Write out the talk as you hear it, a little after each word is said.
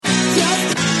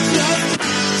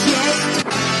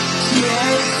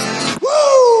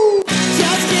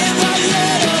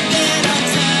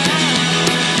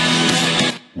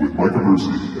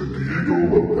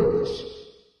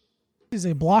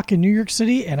is a block in New York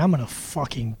City, and I'm gonna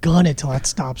fucking gun it till that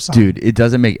stop sign. Dude, it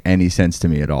doesn't make any sense to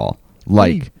me at all.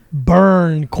 Like,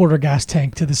 burn quarter gas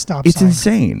tank to the stop it's sign.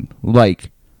 insane.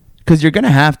 Like, because you're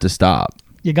gonna have to stop.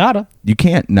 You gotta. You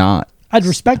can't not. I'd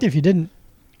respect it if you didn't.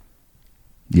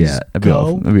 Yeah, it'd be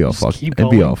all fucked. It'd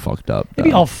be all fucked up. It'd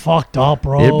be all fucked up,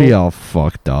 bro. It'd be all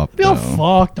fucked up. It'd be all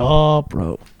fucked up,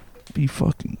 bro. Be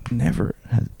fucking never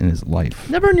has, in his life.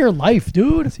 Never in your life,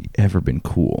 dude. Has he ever been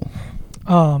cool?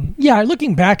 Yeah,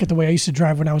 looking back at the way I used to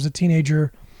drive when I was a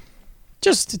teenager,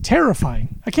 just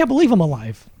terrifying. I can't believe I'm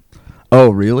alive.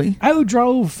 Oh, really? I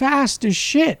drove fast as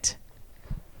shit.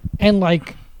 And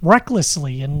like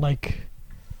recklessly and like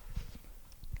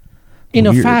in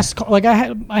Weird. a fast car. Like I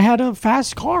had a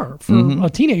fast car for a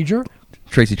teenager.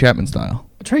 Tracy Chapman style.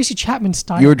 Tracy Chapman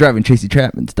style. You were driving Tracy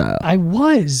Chapman style. I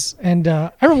was. And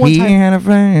I remember one He time had a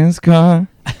fast car.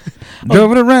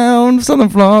 Drove it around southern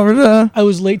Florida. I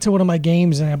was late to one of my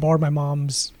games and I borrowed my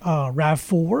mom's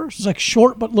RAV4. It's like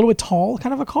short but a little bit tall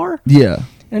kind of a car. Yeah.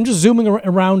 And I'm just zooming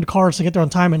around cars to get there on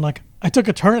time, and like I took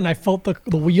a turn and I felt the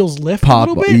wheels lift Pop,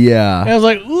 a little bit. yeah. And I was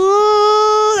like,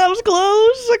 ooh, that was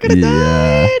close. I could have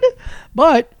died.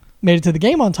 But made it to the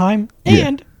game on time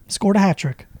and scored a hat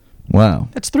trick. Wow.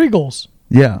 That's 3 goals.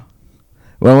 Yeah.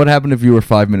 Well, what happened if you were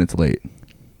 5 minutes late?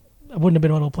 I wouldn't have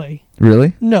been able to play.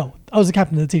 Really? No, I was the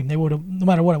captain of the team. They would have, no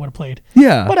matter what, I would have played.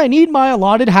 Yeah. But I need my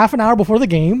allotted half an hour before the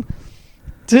game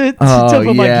to put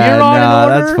Oh, my gear on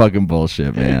in order. that's fucking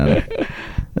bullshit, man.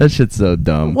 That shit's so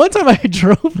dumb. One time I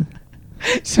drove,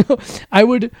 so I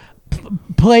would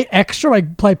play extra,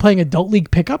 like playing adult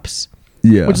league pickups,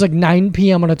 Yeah. which is like 9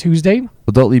 p.m. on a Tuesday.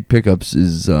 Adult League Pickups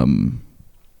is the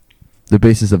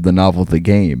basis of the novel The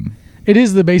Game. It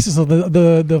is the basis of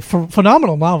the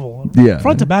phenomenal novel. Yeah.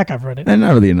 Front to back, I've read it. And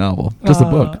not really a novel, just a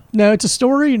book. No, it's a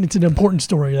story, and it's an important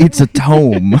story. It's a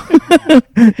tome.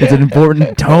 It's an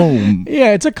important tome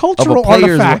Yeah, it's a cultural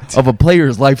artifact. of a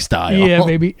player's lifestyle. Yeah,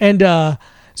 baby. And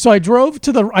so I drove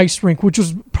to the ice rink, which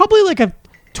was probably like a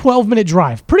 12-minute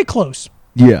drive, pretty close.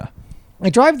 Yeah. I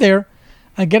drive there.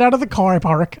 I get out of the car. I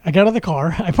park. I get out of the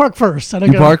car. I park first.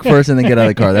 You park first and then get out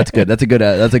of the car. That's good. That's a good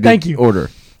Thank you.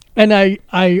 order. And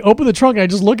I open the trunk and I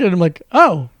just look at it and I'm like,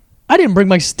 oh, I didn't bring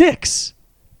my sticks.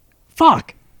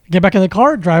 Fuck. Get back in the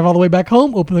car, drive all the way back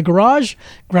home, open the garage,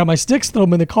 grab my sticks, throw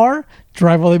them in the car,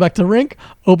 drive all the way back to the rink,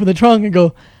 open the trunk and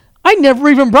go, I never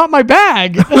even brought my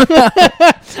bag.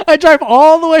 I drive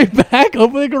all the way back,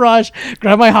 open the garage,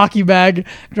 grab my hockey bag,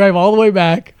 drive all the way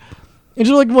back. It's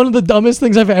just like one of the dumbest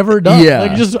things I've ever done. Yeah.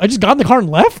 Like I just got in the car and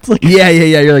left. Like, Yeah.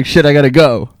 You're like, shit, I gotta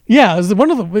go. yeah, it was one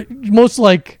of the most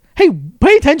like, hey,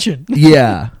 pay attention.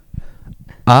 Yeah.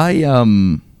 I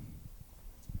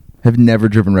have never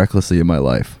driven recklessly in my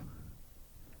life.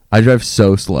 I drive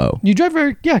so slow. You drive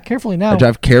very, carefully now. I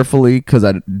drive carefully because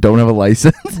I don't have a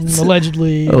license.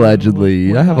 Allegedly.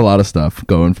 Allegedly. I have a lot of stuff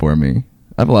going for me.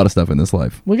 I have a lot of stuff in this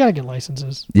life. We got to get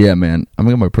licenses. Yeah, man. I'm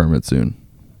going to get my permit soon.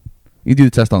 You can do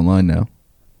the test online now.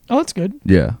 Oh, that's good.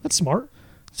 Yeah. That's smart.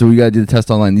 So we got to do the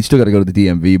test online. You still got to go to the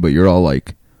DMV, but you're all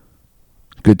like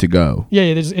good to go. Yeah,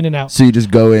 they're just in and out. So you just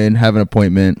go in, have an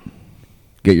appointment,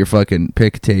 get your fucking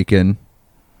pick taken,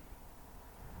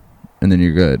 and then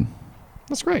you're good.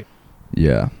 That's great.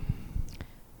 Yeah.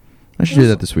 I should do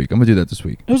that this week. I'm going to do that this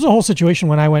week. It was a whole situation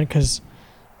when I went because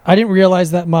I didn't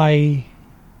realize that my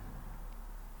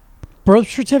birth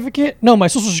certificate, no, my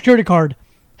social security card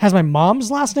has my mom's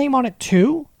last name on it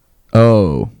too.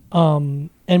 Oh.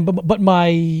 But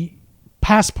my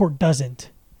passport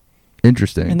doesn't.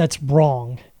 Interesting. And that's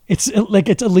wrong. It's like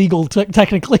it's illegal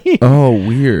technically. Oh,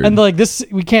 weird. And like this,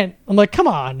 we can't. I'm like, come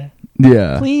on.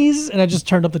 Yeah. Please. And I just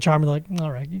turned up the charm and like,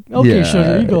 all right, okay,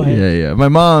 sugar, you go ahead. Yeah. My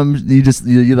mom,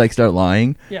 you like start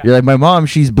lying. Yeah. You're like, my mom,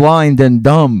 she's blind and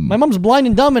dumb. My mom's blind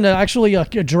and dumb and actually a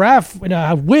giraffe in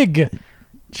a wig.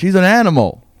 She's an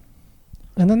animal.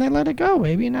 And then they let it go,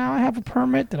 baby. Now I have a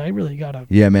permit that I really gotta.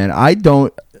 Yeah, man. I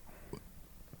don't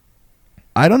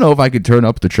know if I could turn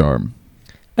up the charm.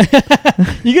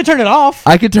 You can turn it off.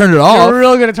 I could turn it off. You're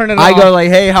real good at turning it I off. go like,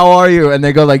 hey, how are you? And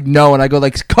they go like, no. And I go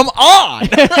like, come on.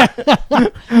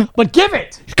 But give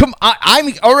it. Come on.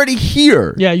 I'm already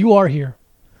here. Yeah, you are here.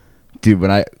 Dude,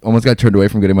 when I almost got turned away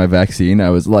from getting my vaccine,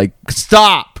 I was like,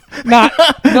 stop. No.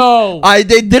 I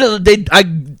did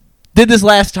this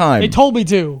last time. They told me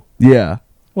to. Yeah.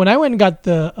 When I went and got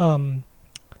the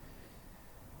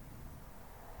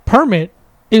permit,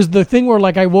 is the thing where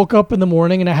like I woke up in the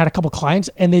morning and I had a couple clients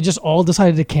and they just all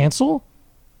decided to cancel.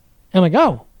 And I'm like,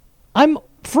 oh, I'm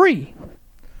free.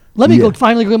 Let me go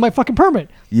finally go get my fucking permit.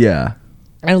 Yeah.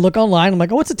 And I look online. I'm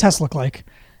like, oh, what's a test look like?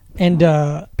 And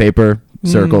paper,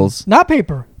 circles. not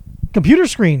paper, computer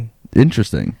screen.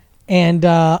 Interesting. And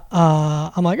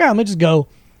I'm like, I'm gonna just go.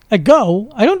 I go.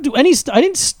 I don't do any. I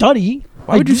didn't study.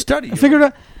 Why would you study? I figured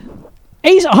out.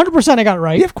 100% I got it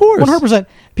right. Yeah, of course. 100%.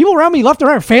 People around me left and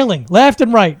right are failing. Left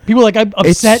and right. People like I'm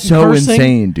upset. It's so cursing.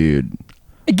 insane, dude.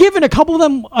 Given a couple of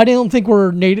them, I don't think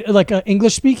were native, like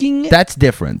English speaking. That's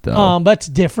different, though. That's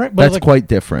different. But That's like, quite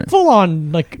different. full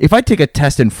on like If I take a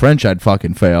test in French, I'd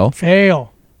fucking fail.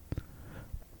 fail.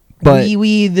 But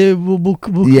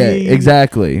yeah,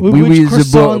 exactly. Oui, We which use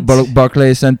croissant?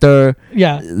 Barclays Center,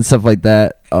 Yeah. stuff like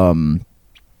that.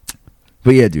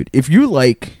 But yeah, dude, if you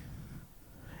like,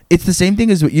 it's the same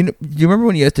thing as you know. You remember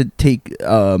when you had to take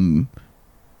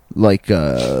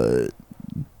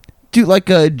do like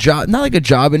a job, not like a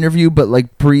job interview, but like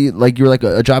you were like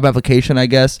a job application, I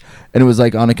guess, and it was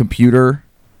like on a computer.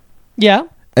 Yeah.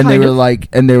 And they kind were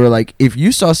of. like, if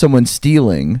you saw someone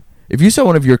stealing, if you saw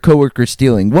one of your coworkers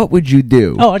stealing, what would you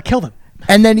do? Oh, I'd kill them.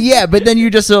 And then but then you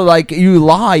just like you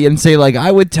lie and say like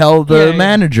I would tell the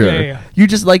manager. Yeah. You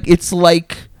just like it's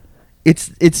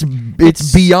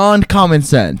beyond common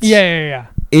sense. Yeah.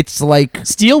 It's like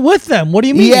Steal with them. What do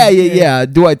you mean? yeah.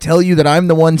 Do I tell you that I'm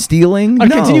the one stealing? I'd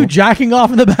No. continue jacking off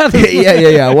in the bathroom.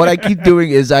 yeah. What I keep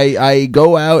doing is I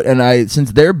go out and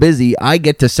since they're busy, I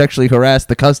get to sexually harass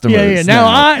the customers.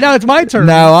 Yeah. Now it's my turn.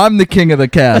 Now I'm the king of the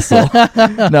castle.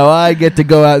 Now I get to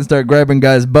go out and start grabbing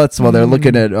guys' butts while they're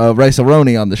looking at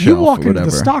Rice-A-Roni on the shelf. You walk or into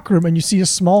whatever. the stockroom and you see a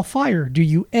small fire. Do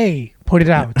you A, put it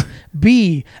out,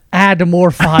 B, add more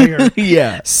fire,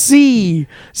 Yeah. C,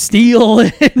 steal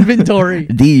inventory?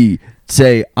 D,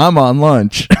 say I'm on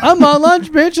lunch. I'm on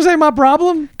lunch, bitch. This ain't my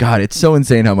problem. God, it's so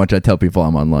insane how much I tell people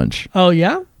I'm on lunch Oh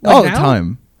yeah, all Like the now?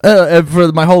 time.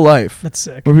 For my whole life. That's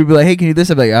sick. Where people are like, hey, can you do this?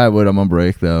 I'm like, I would. I'm on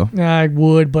break though. I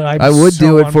would, but I would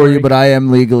do it for you, but I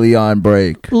am legally on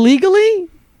break. legally,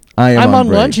 I am I'm on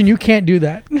break. lunch and you can't do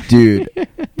that. Dude,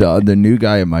 the new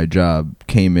guy at my job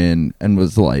came in and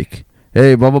was like,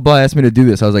 hey, blah, blah, blah, asked me to do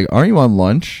this. I was like, aren't you on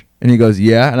lunch? And he goes,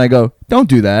 yeah. And I go, don't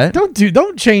do that.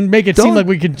 Don't change. Make it Don't- seem like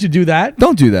we could do that.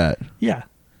 Don't do that. Yeah,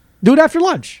 do it after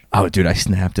lunch. Oh, dude, I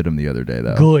snapped at him the other day,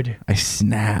 though. Good. I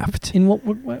snapped. In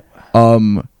what?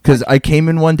 Because I came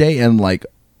in one day and, like,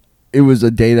 it was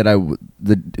a day that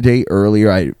the day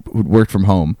earlier I worked from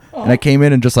home. And I came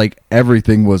in and just, like,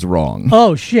 everything was wrong.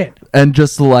 Oh shit. And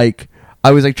just, like,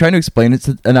 I was like trying to explain it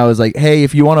and I was like, hey,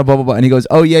 if you want to blah blah blah, and he goes,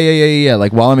 oh yeah,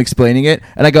 like while I'm explaining it,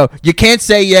 and I go, you can't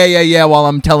say yeah while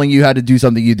I'm telling you how to do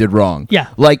something you did wrong. Yeah.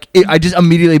 Like I just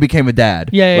immediately became a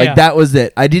dad. Yeah. That was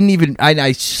it. I didn't even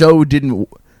I so didn't.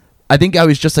 I think I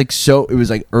was just like so. It was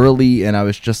like early and I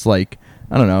was just like,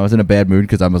 I don't know, I was in a bad mood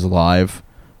because I was alive,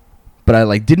 but I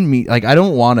like didn't mean like I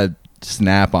don't want to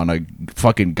snap on a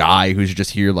fucking guy who's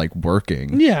just here like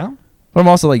working. Yeah. But I'm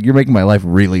also like, you're making my life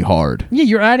really hard. Yeah,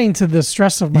 you're adding to the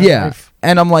stress of my Yeah. life.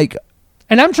 And I'm like,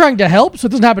 And I'm trying to help so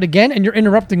it doesn't happen again, and you're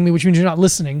interrupting me, which means you're not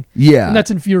listening. yeah. And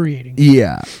that's infuriating.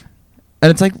 Yeah.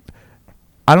 And it's like,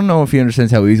 I don't know if he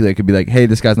understands how easily I could be like, hey,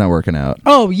 this guy's not working out.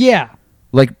 Oh, yeah.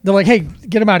 Like, They're like, hey,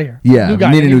 get him out of here. yeah, New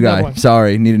guy. need a I new another guy. one.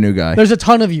 Sorry, need a new guy. There's a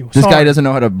ton of you. This guy Sorry. doesn't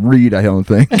know how to read, I don't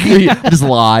think. Just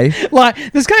lie. This guy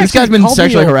This actually guy's been called me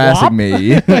sexually a harassing wop.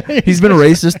 me. He's been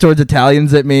racist towards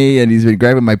Italians at me, and he's been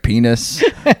grabbing my penis.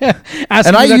 Asked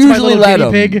And me I that's my usually little let guinea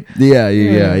him. pig.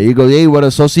 Yeah. He goes, hey, what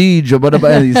a sausage,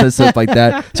 and he says stuff like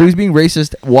that. So he's being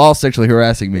racist while sexually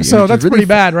harassing me. So which is that's really pretty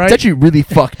bad, right? It's actually really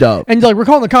fucked up. And you're like, we're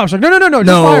calling the cops. Like, no, just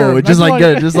fire him. No, That's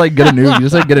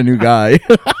fine. get a new guy.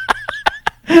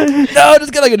 No,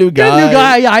 just get like a new guy. Get a new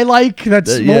guy I like that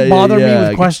won't bother me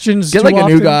with questions. Get too like a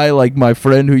new often. guy, like my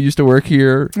friend who used to work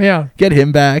here. Yeah. Get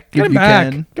him back Get if him you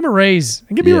back. can. Give him a raise.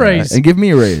 And give me a raise. And give me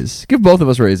a raise. Give both of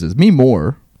us raises. Me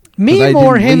more. 'Cause Me I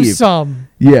more, didn't him leave. some.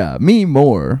 Yeah, me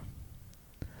more.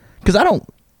 Because I don't,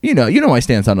 you know my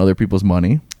stance on other people's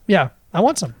money. Yeah, I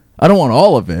want some. I don't want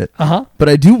all of it, Uh-huh. but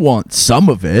I do want some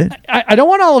of it. I don't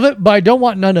want all of it, but I don't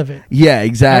want none of it. Yeah,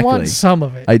 exactly. I want some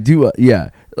of it. I do. Yeah,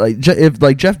 like if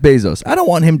like Jeff Bezos, I don't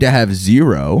want him to have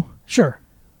zero, Sure.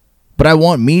 but I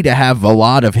want me to have a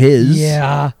lot of his.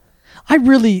 Yeah.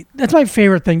 That's my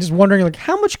favorite thing. Just wondering, like,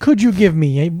 how much could you give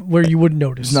me where you wouldn't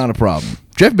notice? It's not a problem.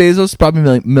 Jeff Bezos probably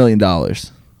 $1 million.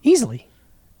 Easily.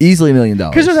 Easily $1 million.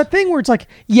 Because there's that thing where it's like,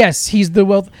 yes, he's the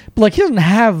wealth, but like he doesn't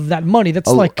have that money. That's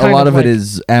like a kind lot of like, it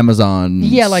is Amazon.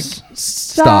 yeah, like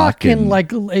stock and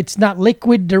like it's not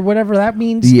liquid or whatever that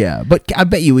means. Yeah, but I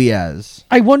bet you he has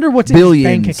I wonder what's in his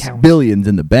bank account. billions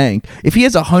in the bank. If he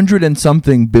has 100 and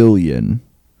something billion,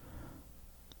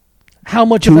 How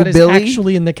much of that is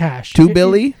actually in the cash? 2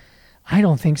 billy? I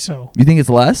don't think so. You think it's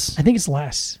less? I think it's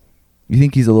less. You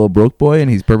think he's a little broke boy and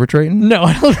he's perpetrating? No,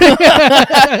 I don't think.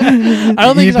 I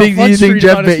don't think he's on Front Street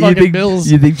on his fucking bills.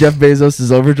 You think Jeff Bezos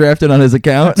is overdrafted on his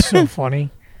account? That's so funny.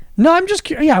 No, I'm just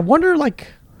curious. Yeah, I wonder, like,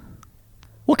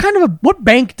 what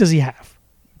bank does he have?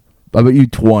 I bet you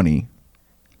 20.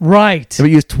 Right. I bet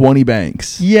you has 20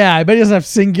 banks. Yeah, I bet he doesn't have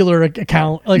singular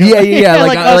account. Like, Yeah.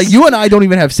 like Like us. you and I don't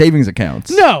even have savings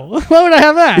accounts. No, why would I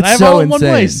have that? It's I have so all in insane.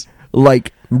 one place.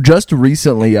 Like just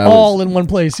recently, All in one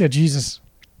place. Yeah, Jesus.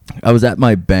 I was at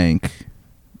my bank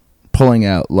pulling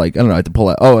out, like, I don't know, I had to pull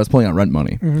out. Oh, I was pulling out rent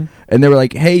money. Mm-hmm. And they were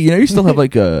like, hey, you still have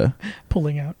like a.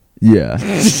 Pulling out. Yeah.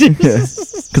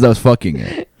 Because I was fucking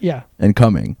it Yeah. and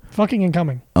coming. Fucking and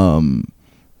coming.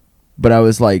 But I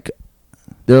was like,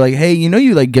 they're like, hey,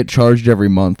 you like get charged every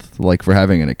month, like for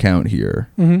having an account here.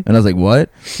 Mm-hmm. And I was like, what?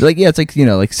 They're like, yeah, it's like,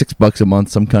 like $6 a month,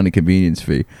 some kind of convenience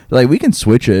fee. They're like, we can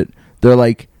switch it. They're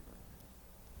like,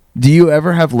 do you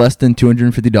ever have less than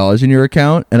 $250 in your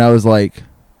account? And I was like,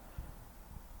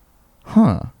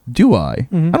 huh, do I?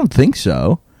 Mm-hmm. I don't think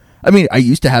so. I mean, I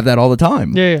used to have that all the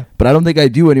time. Yeah. But I don't think I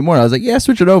do anymore. I was like, yeah,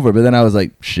 switch it over. But then I was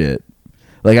like, shit.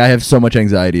 Like, I have so much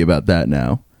anxiety about that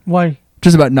now. Why?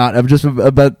 Just about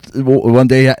one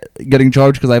day getting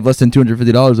charged because I have less than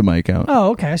 $250 in my account.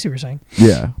 Oh, okay. I see what you're saying.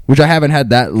 Yeah. Which I haven't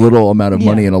had that little amount of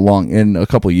money Yeah. in a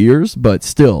couple of years. But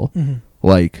still,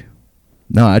 like,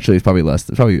 no, actually, it's probably less.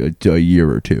 It's probably a year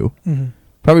or two. Mm-hmm.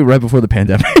 Probably right before the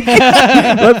pandemic.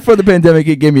 Right before the pandemic,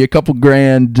 it gave me a couple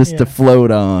grand just to Yeah. float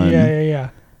on. Yeah.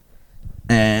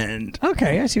 And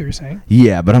Okay, I see what you're saying.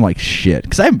 yeah, but I'm like, shit.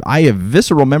 Because I have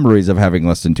visceral memories of having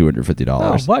less than $250.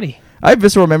 Oh, buddy. I have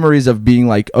visceral memories of being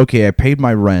like, okay, I paid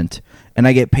my rent and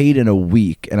I get paid in a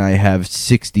week and I have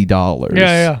 $60.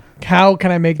 Yeah. How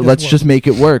can I make this Let's work? just make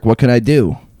it work. What can I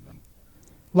do?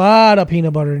 Lot of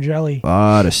peanut butter and jelly. A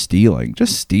lot of stealing.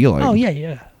 Just stealing. Oh,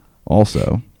 yeah.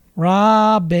 Also.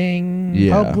 Robbing.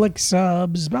 Yeah. Public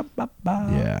subs. Ba, ba, ba.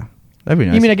 Yeah. That'd be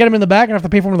nice. You mean I get them in the back and I have to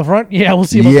pay for them in the front? Yeah, we'll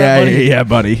see about that, buddy. Yeah,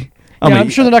 buddy. I'm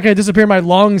sure they're not going to disappear in my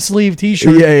long sleeve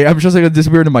T-shirt. Yeah, I'm just like gonna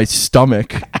disappear into my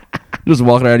stomach. Just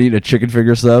walking around eating a chicken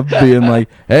finger sub, being like,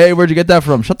 "Hey, where'd you get that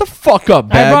from? Shut the fuck up, I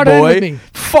bad brought it in boy. with me.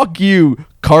 Fuck you,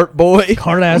 cart boy.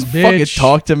 Cart ass Don't fucking bitch.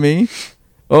 talk to me.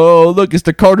 Oh, look, it's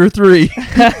the Carter 3.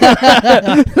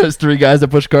 There's 3 guys that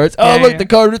push carts. Oh, Yeah, look, yeah. the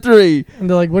Carter 3. And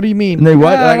they're like, what do you mean? And they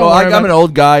what? Ah, And I go, don't worry I'm about an it.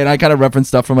 old guy, and I kind of reference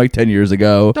stuff from like 10 years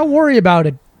ago. Don't worry about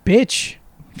it, bitch.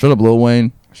 Shut up, Lil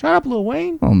Wayne. Shut up, Lil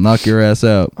Wayne. I'll knock your ass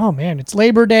out. Oh, man, it's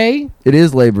Labor Day. It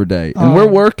is Labor Day, and we're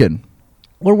working.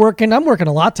 We're working. I'm working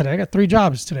a lot today. I got 3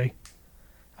 jobs today.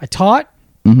 I taught,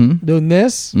 Mm-hmm. doing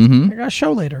this. Mm-hmm. I got a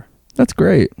show later. That's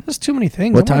great. There's too many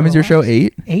things. What time is your show?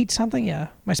 8? 8 something, yeah.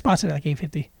 My spot's at like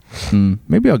 8:50.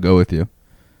 Maybe I'll go with you.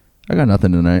 I got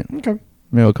nothing tonight. Okay.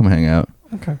 Maybe I'll come hang out.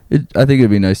 Okay. I think it'd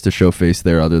be nice to show face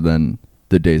there other than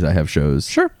the days I have shows.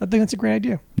 Sure. I think that's a great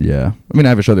idea. Yeah. I mean, I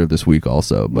have a show there this week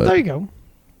also, Well, there but you go.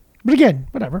 But again,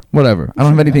 whatever. whatever. I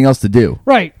don't have anything else to do.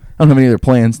 Right. I don't have any other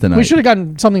plans tonight. We should have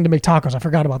gotten something to make tacos. I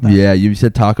forgot about that. Yeah, you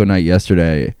said taco night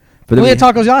yesterday. But then We had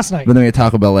tacos last night. But then we had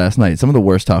Taco Bell last night. Some of the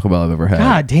worst Taco Bell I've ever had.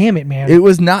 God damn it, man. It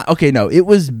was not okay. No, it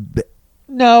was.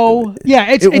 No. Yeah,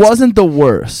 it's wasn't the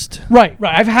worst. Right.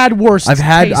 I've had worse. I've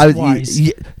had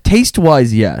taste-wise. taste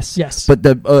wise, yes. Yes. But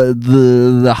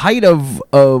the height of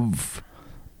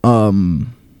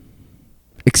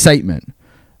excitement,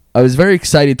 I was very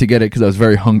excited to get it because I was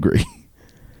very hungry.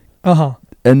 Uh-huh.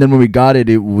 And then when we got it,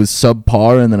 it was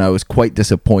subpar, and then I was quite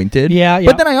disappointed. Yeah.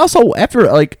 But then I also, after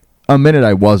like a minute,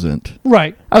 I wasn't.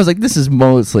 Right. I was like, this is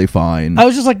mostly fine. I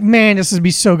was just like, man, this would be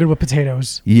so good with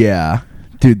potatoes. Yeah.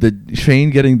 Dude, the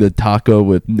Shane getting the taco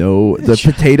with the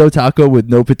potato taco with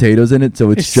no potatoes in it,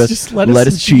 so it's just lettuce,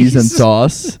 and cheese, and cheese.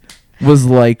 sauce, was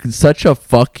like such a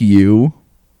fuck you.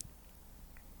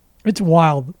 It's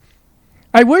wild.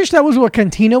 I wish that was what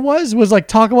Cantina was like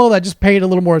Taco Bell that just paid a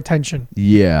little more attention.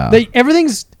 Yeah.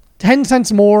 Everything's 10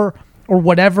 cents more or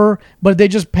whatever, but they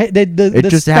just pay. The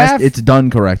staff it's done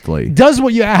correctly. does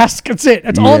what you ask. That's it.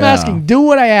 That's all I'm Yeah. asking. Do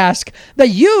what I ask. That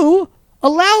you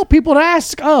allow people to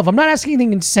ask of. I'm not asking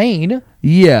anything insane.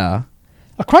 Yeah.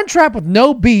 A crunch wrap with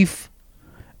no beef.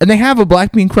 And they have a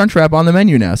black bean crunch wrap on the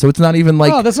menu now, so it's not even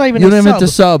like Oh, that's not even you a don't even have to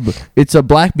sub. It's a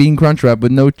black bean crunch wrap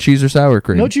with no cheese or sour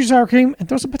cream. No cheese, sour cream, and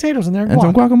throw some potatoes in there. and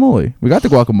some guacamole. We got the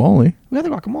guacamole. We got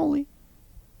the guacamole.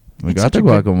 We It's got such the a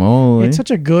good- guacamole. It's such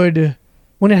a good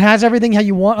when it has everything how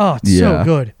you want. Oh, it's so Yeah.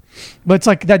 good. But it's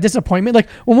like that disappointment. Like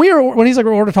when he's like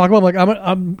order Taco Bell, I'm like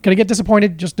I'm gonna get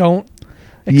disappointed. Just don't.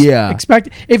 Yeah. Expect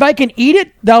if I can eat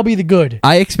it, that'll be the good.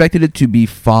 I expected it to be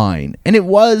fine, and it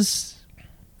was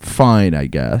fine, I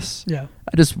guess. Yeah,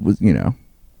 I just was, I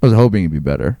was hoping it'd be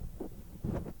better.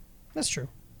 that's true.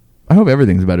 I hope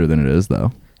everything's better than it is,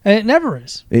 though. And it never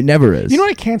is. It never is. You know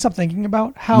what I can't stop thinking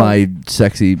about? How My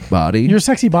sexy body. your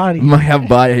sexy body.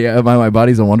 My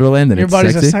body's a wonderland. And Your it's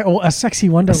body's sexy. a sexy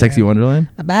wonderland. A sexy wonderland.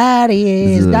 The body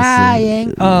is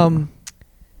dying.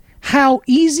 How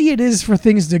easy it is for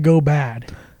things to go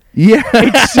bad. Yeah.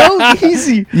 It's so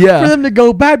easy Yeah. for them to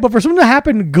go bad, but for something to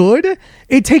happen good,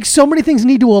 it takes so many things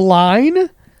need to align.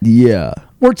 Yeah.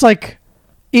 Where it's like,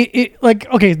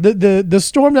 okay, the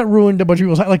storm that ruined a bunch of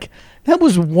people's like that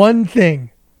was one thing,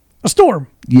 a storm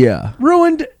Yeah.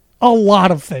 ruined a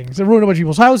lot of things. It ruined a bunch of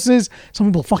people's houses. Some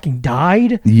people fucking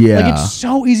died. Yeah. Like it's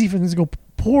so easy for things to go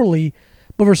poorly,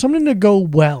 but for something to go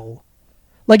well,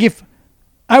 like if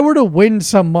I were to win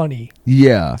some money,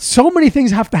 Yeah. so many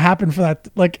things have to happen for that.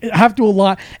 Like have to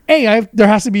align. A, there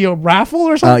has to be a raffle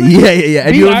or something. Yeah.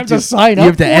 And B, I have to sign up. You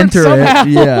have to for enter somehow. it.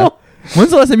 Yeah.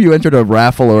 When's the last time you entered a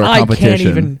raffle or a I competition? can't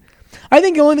even. I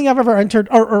think the only thing I've ever entered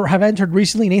or have entered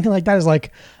recently, and anything like that, is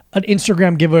like an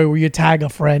Instagram giveaway where you tag a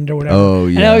friend or whatever. Oh,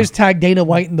 And I yeah. always tag Dana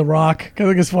White and The Rock because I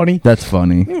think it's funny. That's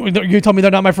funny. You tell me they're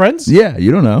not my friends? Yeah,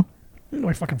 you don't know. I don't know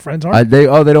my fucking friends are. They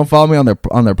don't follow me on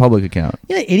their public account.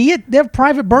 Yeah, idiot. They have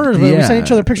private burners where we Yeah. send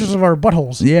each other pictures of our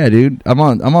buttholes. Yeah, dude. I'm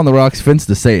on the Rocks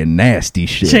Finsta saying nasty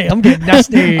shit. Shit, I'm getting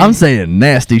nasty. I'm saying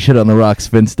nasty shit on the Rocks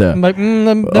Finsta. I'm like,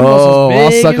 them Oh, muscles I'll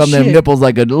big suck as on them shit. nipples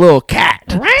like a little cat.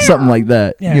 Something like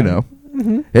that. Yeah. You know.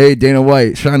 Hey, Dana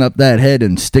White, shine up that head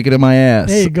and stick it in my ass.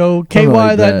 There you go. KY Something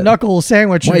like that knuckle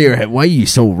sandwich. Why are you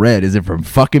so red? Is it from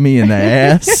fucking me in the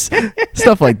ass?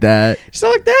 Stuff like that.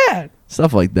 Stuff like that.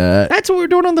 Stuff like that. That's what we're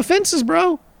doing on the fences,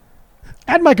 bro.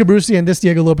 Add Micah Brucey and this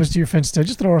Diego Lopez to your Finsta.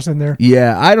 Just throw us in there.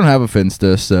 Yeah, I don't have a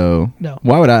Finsta, so No.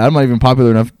 why would I? I'm not even popular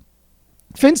enough.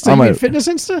 Finsta? I You might- mean fitness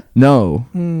Insta? No.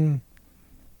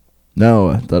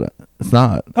 No, it's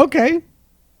not. Okay.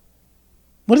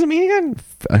 What does it mean again?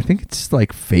 I think it's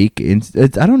like fake. I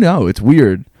don't know. It's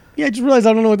weird. Yeah, I just realized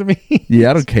I don't know what it means. Yeah,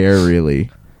 I don't care really.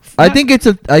 I think it's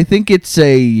a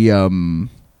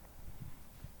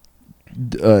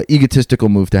egotistical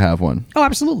move to have one. Oh,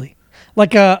 absolutely.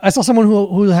 Like I saw someone who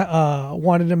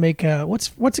wanted to make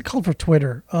what's it called for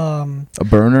Twitter? A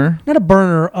burner? Not a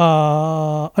burner,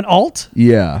 an alt.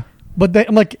 Yeah. But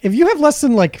I'm like, if you have less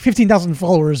than like 15,000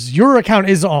 followers, your account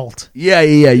is alt. Yeah. So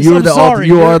You're I'm the alt. sorry,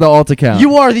 You you're- are the alt account.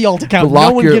 You are the alt account. But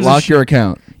No one gives a lock shit. your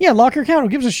account. Yeah, lock your account. Who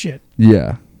gives a shit?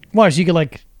 Yeah. Why? So you could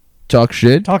like Talk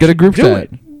shit. talk Get a shit, group do chat.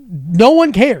 it. No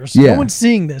one cares. Yeah. No one's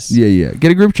seeing this. Yeah.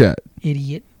 Get a group chat.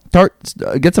 Idiot.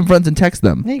 Get some friends and text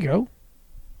them. There you go.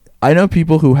 I know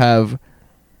people who have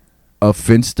a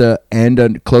Finsta and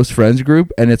a close friends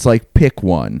group, and it's like pick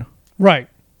one. Right.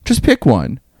 Just pick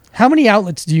one. How many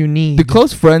outlets do you need? The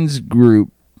close friends group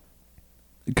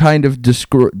kind of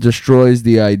destroys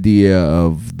the idea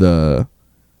of the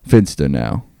Finsta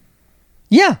now.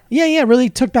 Yeah. Really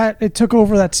took that. It took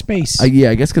over that space. Yeah,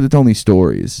 I guess because it's only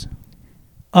stories.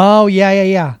 Oh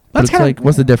yeah. But it's like,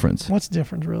 what's the difference? What's the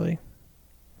difference really?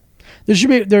 There should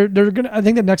be. They're gonna. I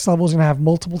think the next level is gonna have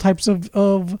multiple types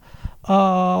of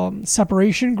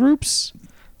separation groups,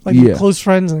 like Yeah. close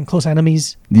friends and close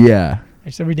enemies. Yeah.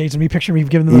 Just every day, it's gonna be a picture of me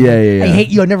giving them. Yeah. I hate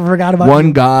you. I never forgot about One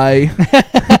you. guy.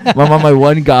 I'm on my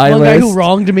one guy One list. guy who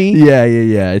wronged me.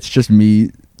 Yeah. It's just me.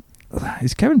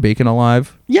 Is Kevin Bacon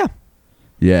alive? Yeah.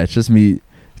 Yeah, it's just me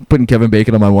putting Kevin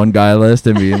Bacon on my one guy list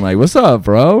and being like, "What's up,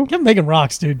 bro?" Kevin Bacon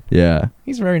rocks, dude. Yeah.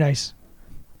 He's very nice.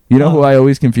 You know who I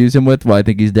always confuse him with? Why I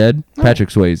think he's dead? Oh. Patrick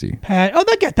Swayze.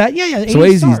 I get that. Yeah. 80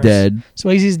 Swayze's stars. dead.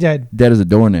 Swayze's dead. Dead as a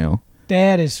doornail.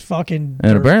 Dad is fucking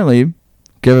And dirt. apparently,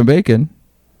 Kevin Bacon,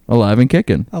 alive and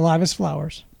kicking. alive as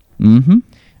flowers. Mm-hmm.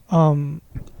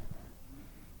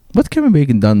 What's Kevin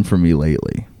Bacon done for me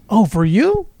lately? Oh, for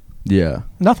you? Yeah.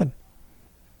 Nothing.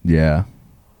 Yeah.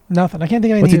 Nothing. I can't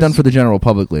think of anything. What's he done for the general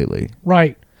public lately?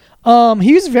 Right.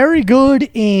 He was very good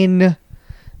in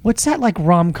what's that like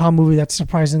rom-com movie that's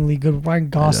surprisingly good? Ryan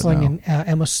Gosling and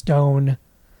Emma Stone.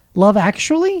 Love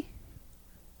Actually?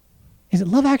 Is it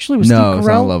Love Actually with No, Steve it's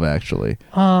Carell? not Love Actually.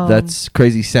 That's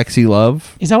Crazy Sexy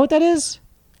Love. Is that what that is?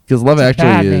 Because Love It's a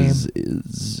bad Actually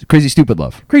is Crazy Stupid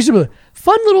Love. Crazy Stupid.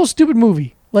 Fun little stupid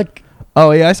movie. Like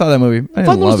Oh yeah, I saw that movie. I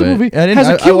Fun didn't little love stupid it. movie. I didn't, Has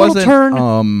a I cute little wasn't,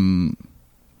 turn.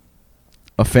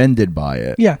 Offended by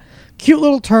it. yeah, cute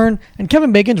little turn, and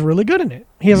Kevin Bacon's really good in it.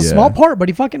 He has a Yeah. small part, but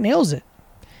he fucking nails it.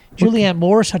 Julianne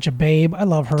Moore, such a babe. I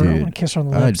love her. I Dude, want to kiss her on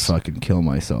the I'd lips. fucking kill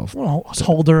myself. I want to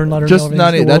hold her and let her Just know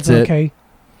not the it, world's that's it. okay.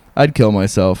 I'd kill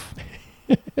myself.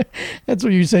 That's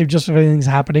what you say. Just if anything's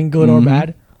happening, good or Mhm.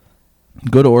 bad.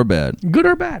 Good or bad. Good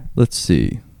or bad. Let's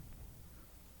see.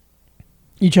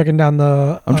 You checking down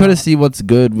the? I'm trying to see what's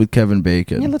good with Kevin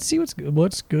Bacon. Yeah, let's see what's good.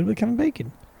 What's good with Kevin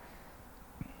Bacon?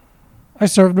 I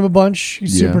served him a bunch.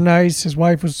 He's Yeah. super nice. His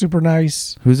wife was super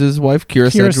nice. Who's his wife? Kira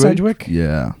Kira Sedgwick? Sedgwick.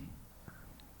 Yeah.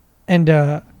 And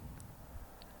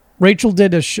Rachel was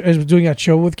doing that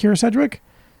show with Kira Sedgwick.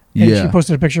 And Yeah. she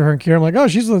posted a picture of her and Kira. I'm like, oh,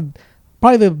 she's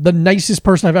probably the nicest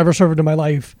person I've ever served in my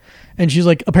life. And she's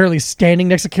like apparently standing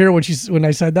next to Kira when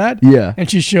I said that. Yeah. And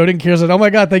she showed it, and Kira said, oh my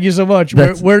God, thank you so much.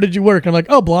 Where did you work? I'm like,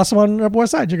 oh, Blossom on Upper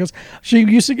West Side. She goes,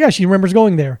 she remembers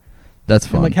going there. That's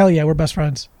I'm fun. like, hell yeah, we're best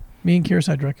friends. Me and Kira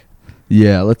Sedgwick.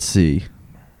 Yeah, let's see.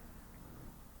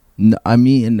 I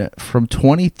mean, from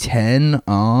 2010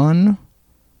 on,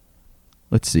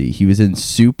 let's see. He was in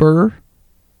Super.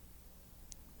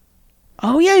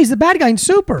 Oh yeah, he's the bad guy in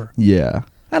Super. Yeah.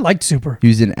 I liked Super. He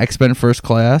was in X-Men First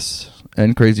Class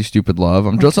and Crazy Stupid Love.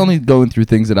 I'm just only going through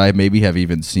things that I maybe have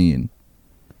even seen.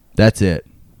 That's it.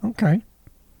 Okay.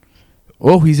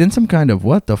 Oh, he's in some kind of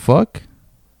what the fuck?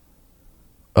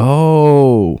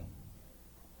 Oh. What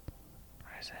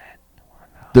is it?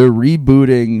 They're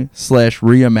rebooting /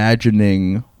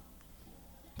 reimagining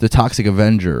the Toxic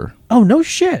Avenger. Oh no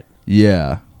shit.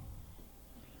 Yeah.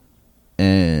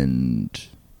 And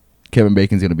Kevin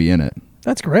Bacon's going to be in it.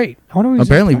 That's great. I wonder who's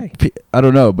Apparently, I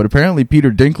don't know, but apparently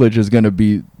Peter Dinklage is going to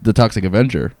be the Toxic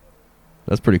Avenger.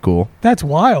 That's pretty cool. That's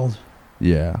wild.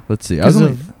 Yeah. Let's see. Because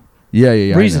of yeah.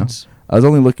 reasons. I was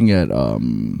only looking at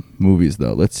movies,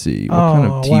 though. Let's see. What kind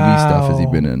of TV stuff has he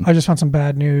been in? I just found some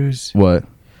bad news. What?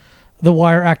 The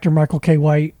Wire actor Michael K.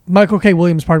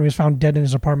 Williams, was found dead in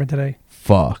his apartment today.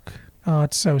 Fuck. Oh,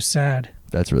 it's so sad.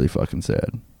 That's really fucking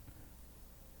sad.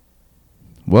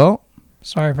 Well,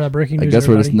 sorry for that breaking news. I guess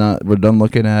we're done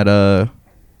looking at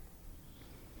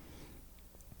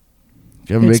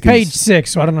Kevin It's Bacon's- page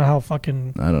 6, so I don't know how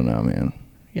fucking. I don't know, man.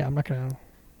 Yeah, I'm not gonna.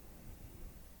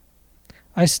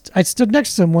 I stood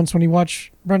next to him once when he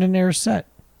watched Brendan Ayers' set.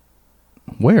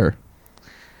 Where?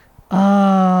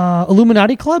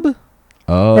 Illuminati Club?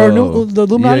 Oh, Or no, the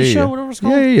Illuminati yeah, show, yeah. whatever it's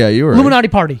called. Yeah, you were Illuminati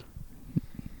Party.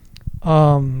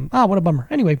 What a bummer.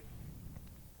 Anyway.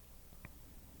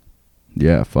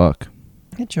 Yeah, fuck.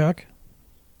 Hey, Chuck.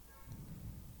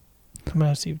 I'm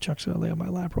gonna see if Chuck's gonna lay on my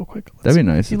lap real quick. That'd be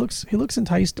nice. He looks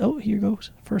enticed. Oh, here goes.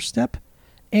 First step.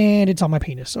 And it's on my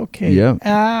penis. Okay. Yeah.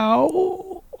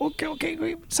 Ow. Okay.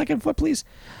 Wait, second foot, please.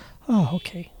 Oh,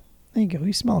 okay. There you go.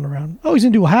 He's smelling around. Oh, he's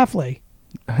gonna do a half lay.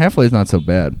 Half lay's not so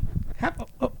bad.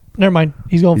 Oh, never mind.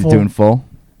 He's going He's full. doing full.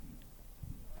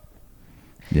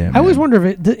 Yeah, I always man. wonder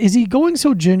is he going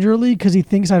so gingerly because he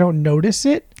thinks I don't notice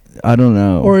it, I don't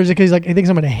know. or is it because he thinks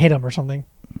I'm gonna hit him or something?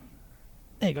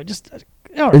 There you go. Just.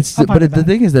 All right, It's I'm fine with the that.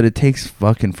 thing is that it takes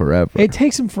fucking forever. It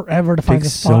takes him forever to find the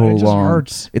takes spot. so It just long.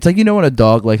 hurts. It's like, you know, when a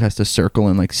dog like has to circle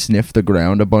and like sniff the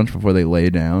ground a bunch before they lay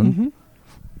down. Mm-hmm.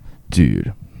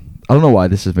 Dude, I don't know why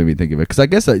this has made me think of it, because I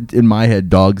guess in my head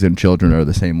dogs and children are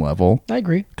the same level, I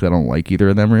agree. because I don't like either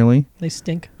of them really. They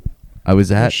stink. I was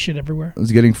There's shit everywhere.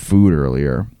 getting food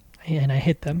earlier, And I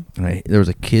hit them. and there was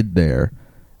a kid there,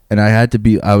 and I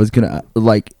was gonna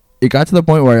like, it got to the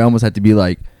point where I almost had to be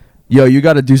like, yo, you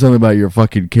got to do something about your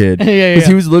fucking kid. Yeah.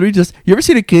 He was literally just, you ever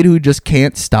seen a kid who just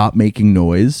can't stop making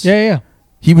noise? Yeah.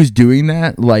 He was doing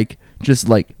that, like, just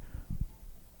like,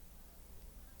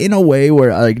 in a way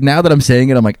where, like, now that I'm saying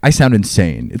it, I'm like, I sound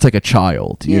insane. It's like a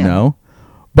child, you Yeah. know?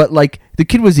 But, like, the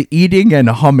kid was eating and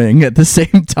humming at the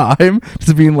same time.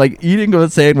 Just being, like, eating a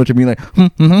sandwich and being like,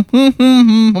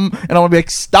 and I want to be like,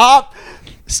 stop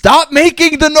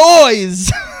making the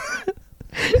noise.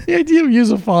 The idea of you as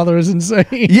a father is insane.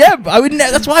 Yeah,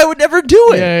 that's why I would never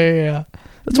do it. Yeah.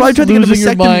 That's why I tried to get a Losing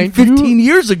your vasectomy mind. 15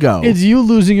 years ago. It's you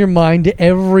losing your mind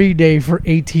every day for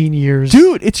 18 years.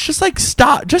 Dude, it's just like,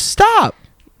 just stop.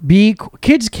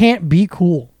 Kids can't be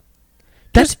cool.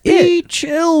 That's Just be it.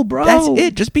 chill, bro. That's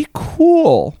it. Just be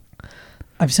cool.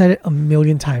 I've said it a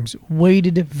million times.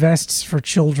 Weighted vests for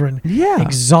children. Yeah.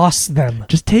 Exhaust them.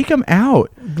 Just take them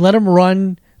out. Let them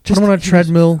run. Put them on a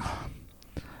treadmill.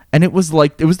 And it was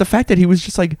the fact that he was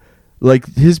just like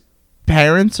his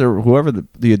parents or whoever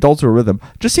the adults who were with him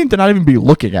just seemed to not even be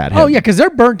looking at him. Oh, yeah, because they're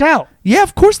burnt out. Yeah,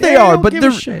 of course they They are. don't But give a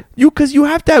they're shit. because you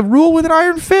have to rule with an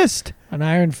iron fist. An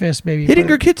iron fist, baby. Hitting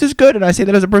your kids is good, and I say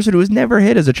that as a person who was never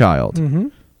hit as a child. Mm-hmm.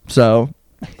 So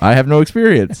I have no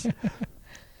experience.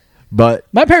 But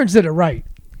My parents did it right.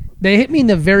 They hit me in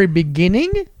the very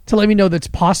beginning to let me know that's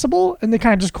possible, and they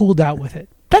kind of just cooled out with it.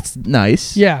 that's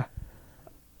nice. Yeah.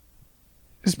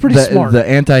 It's pretty smart. The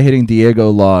anti-hitting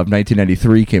Diego law of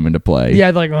 1993 came into play.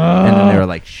 Yeah, like, and then they were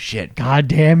like, shit. God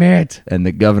damn it. And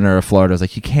the governor of Florida was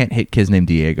like, you can't hit kids named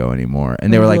Diego anymore.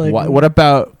 And they were Like, like, what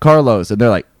about Carlos? And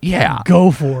they're like, yeah. Go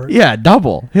for it. Yeah,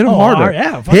 double. Hit him Oh, harder.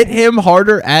 yeah, Hit him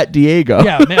harder at Diego.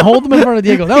 Yeah, man, hold him in front of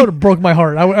Diego. That would have broke my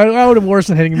heart. I would have been worse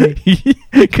than hitting me.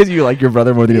 Because you like your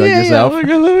brother more than you like yourself.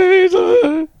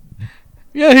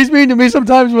 Yeah, he's mean to me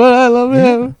sometimes, but I love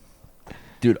him.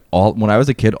 Dude, when I was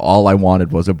a kid, all I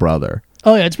wanted was a brother.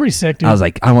 Oh, yeah, it's pretty sick, dude. I was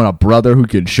like, I want a brother who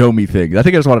can show me things. I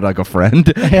think I just wanted like a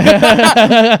friend.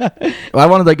 I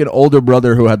wanted like an older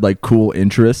brother who had like cool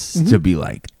interests to be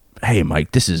like, hey,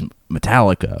 Mike, this is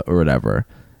Metallica or whatever.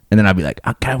 And then I'd be like,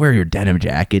 can I wear your denim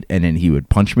jacket? And then he would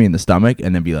punch me in the stomach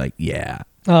and then be like, yeah.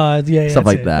 Yeah, Stuff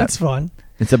like it. that. That's fun.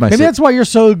 Instead Maybe that's why you're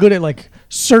so good at like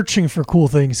searching for cool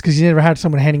things, because you never had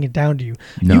someone handing it down to you.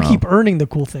 No. You keep earning the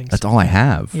cool things. That's all I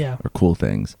have. Yeah. Are cool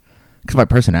things. Because my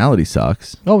personality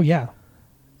sucks. Oh, yeah.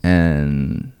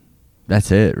 And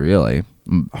that's it, really.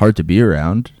 I'm hard to be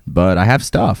around, but I have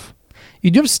stuff. You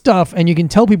do have stuff, and you can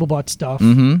tell people about stuff.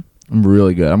 Mm-hmm. I'm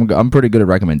really good. I'm pretty good at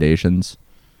recommendations.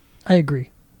 I agree.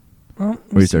 Well,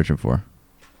 What are you searching for?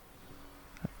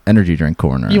 Energy drink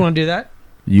corner. you want to do that?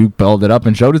 You pulled it up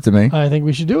and showed it to me. I think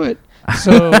we should do it.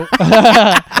 So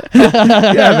Yeah,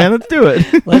 man, let's do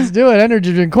it. let's do it.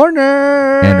 Energy drink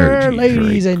corner, Energy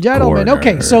ladies drink and gentlemen. corner.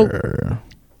 Okay, so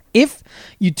if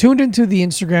you tuned into the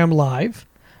Instagram Live,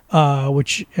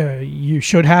 which you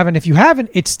should have, and if you haven't,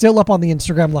 it's still up on the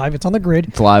Instagram Live. It's on the grid.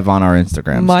 It's live on our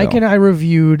Instagram. Mike and I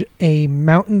reviewed a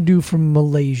Mountain Dew from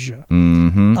Malaysia.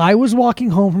 Mm-hmm. I was walking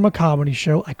home from a comedy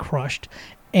show. I crushed,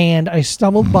 and I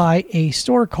stumbled by a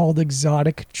store called Foreign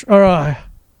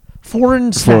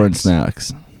Snacks. Foreign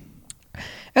snacks.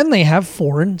 And they have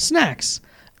foreign snacks.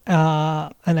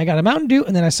 And I got a Mountain Dew,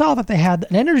 and then I saw that they had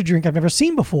an energy drink I've never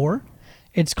seen before.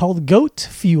 It's called Goat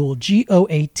Fuel,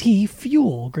 GOAT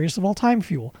Fuel, greatest of all time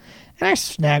fuel. And I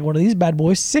snagged one of these bad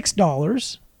boys,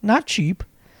 $6, not cheap.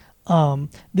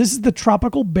 This is the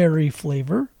tropical berry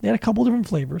flavor. They had a couple different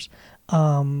flavors.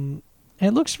 And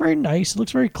it looks very nice. It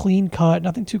looks very clean cut,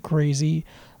 nothing too crazy.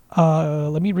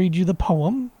 Let me read you the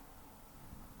poem.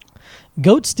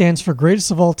 GOAT stands for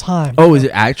greatest of all time. Oh, is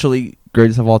it actually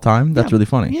greatest of all time? That's really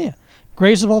funny. Yeah.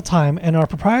 Greatest of all time, and our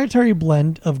proprietary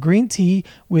blend of green tea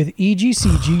with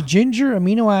EGCG, ginger,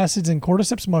 amino acids, and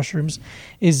cordyceps mushrooms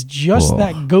is just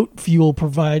that goat fuel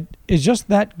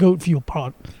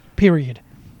period.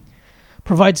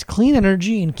 Provides clean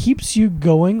energy and keeps you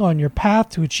going on your path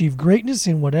to achieve greatness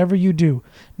in whatever you do.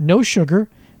 No sugar,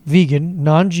 vegan,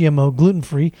 non-GMO,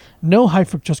 gluten-free, no high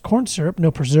fructose corn syrup, no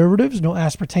preservatives, no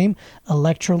aspartame,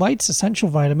 electrolytes, essential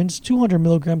vitamins, 200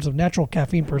 milligrams of natural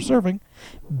caffeine per serving.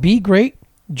 Be great,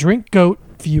 drink Goat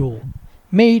Fuel.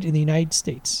 Made in the United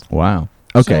States. Wow.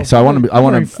 Okay, so I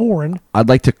want to foreign. I'd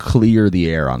like to clear the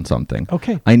air on something.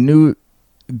 Okay. I knew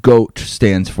GOAT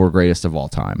stands for greatest of all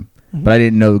time, but I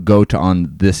didn't know GOAT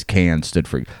on this can stood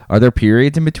for. Are there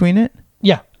periods in between it?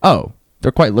 Yeah. Oh,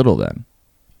 they're quite little then.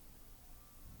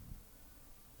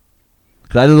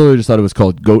 Because I literally just thought it was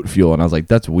called Goat Fuel, and I was like,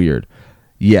 that's weird.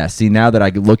 Yeah, see, now that I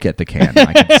look at the can,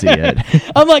 I can see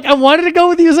it. I'm like, I wanted to go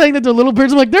with you saying that they're little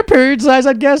periods. I'm like, they're period size,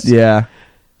 I guess. Yeah.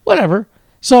 Whatever.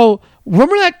 So,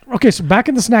 remember that? Okay, so back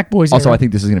in the Snack Boys Also, era, I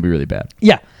think this is going to be really bad.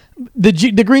 yeah.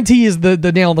 The green tea is the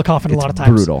nail in the coffin a lot of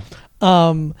times. Brutal.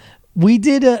 We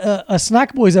did a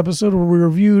Snack Boys episode where we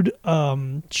reviewed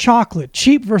chocolate,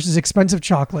 cheap versus expensive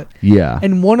chocolate. Yeah.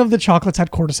 And one of the chocolates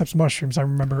had cordyceps mushrooms, I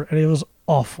remember, and it was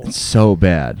awful. So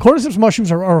bad. Cordyceps mushrooms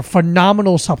are a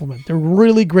phenomenal supplement. They're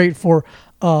really great for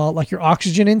like your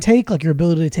oxygen intake, like your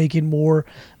ability to take in more,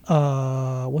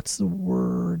 what's the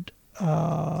word?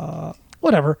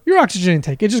 Whatever. Your oxygen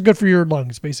intake. It's just good for your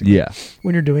lungs, basically. Yeah.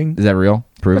 When you're doing... Is that real?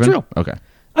 Proven? That's real. Okay.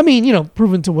 I mean,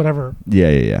 proven to whatever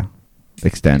Yeah.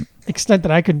 Extent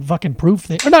that I could fucking prove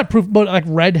thing. Or not proof, but like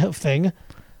red thing.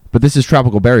 But this is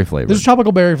tropical berry flavor. This is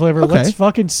tropical berry flavor. Okay. Let's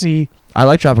fucking see. I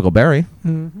like tropical berry.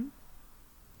 Mm-hmm.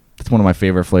 It's one of my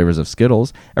favorite flavors of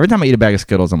Skittles. Every time I eat a bag of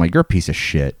Skittles, I'm like, you're a piece of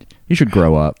shit. You should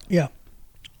grow up. Yeah.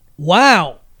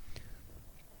 Wow.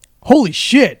 Holy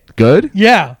shit. Good?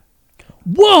 Yeah.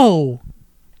 Whoa.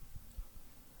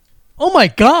 Oh my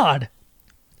God.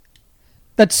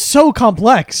 That's so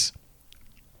complex.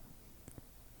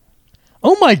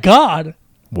 Oh my God.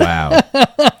 Wow.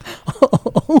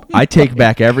 I take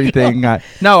back everything. I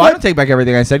don't take back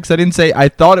everything I said because I didn't say I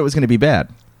thought it was going to be bad.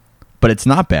 But it's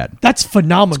not bad. That's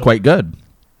phenomenal. It's quite good.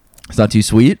 It's not too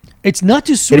sweet. It's not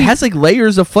too sweet. It has like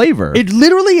layers of flavor. It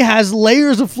literally has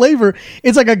layers of flavor.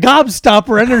 It's like a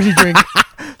gobstopper energy drink.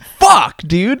 fuck,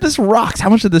 dude? This rocks. How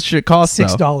much did this shit cost? though?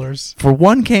 $6. For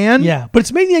one can? Yeah, but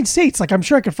it's made in the United States. Like, I'm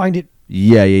sure I could find it.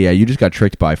 Yeah. You just got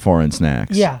tricked by foreign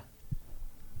snacks. Yeah.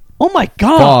 Oh my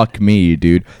god. Fuck me,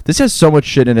 dude. This has so much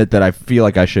shit in it that I feel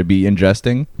like I should be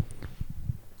ingesting.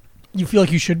 You feel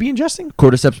like you should be ingesting?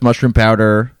 Cordyceps mushroom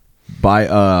powder,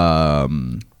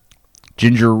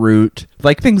 ginger root,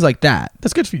 like things like that.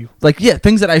 That's good for you. Like, yeah,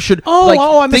 things that I should.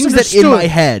 I things that in misunderstood. my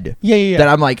head. Yeah. That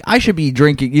I'm like, I should be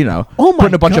drinking. Oh my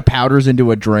putting a bunch God. of powders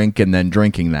into a drink and then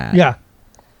drinking that. Yeah.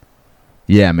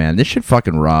 Yeah, man, this shit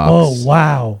fucking rocks. Oh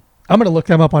wow. I'm gonna look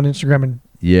them up on Instagram and.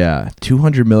 Yeah,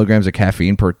 200 milligrams of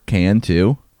caffeine per can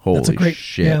too. Holy That's a great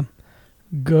shit. Yeah.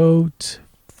 Goat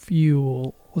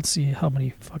fuel. Let's see how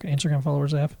many fucking Instagram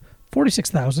followers I have.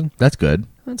 46,000. That's good.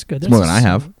 That's good. It's more than I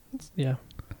have. Yeah,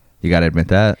 You gotta admit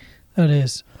that. that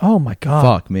is. Oh my god.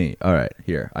 Fuck me. All right,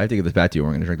 here. I have to give this back to you.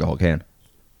 We're gonna drink the whole can.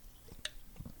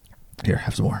 Here,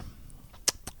 have some more.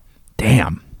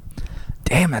 Damn,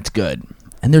 that's good.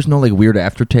 And there's no like weird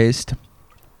aftertaste.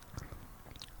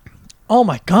 Oh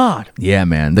my god. Yeah,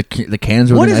 man. The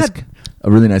can's What really is nice. that?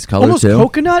 A really nice color Almost too.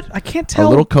 coconut. I can't tell. A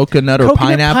little coconut or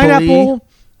Coconut, pineapple.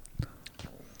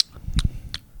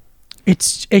 It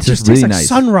just just tastes really like nice.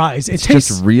 sunrise. It It's tastes.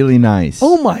 just really nice.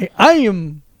 Oh my! I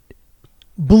am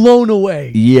blown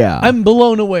away. Yeah. I'm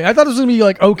blown away. I thought it was gonna be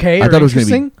like okay or I thought it was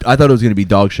interesting gonna be. I thought it was gonna be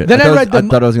dog shit. Then I thought read it was- the- I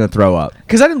thought I was gonna throw up.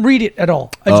 because I didn't read it at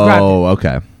all. I just grabbed it. Oh,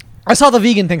 okay. I saw the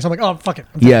vegan thing, so I'm like, oh fuck it.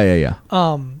 Yeah.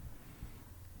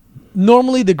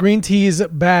 Normally the green tea is a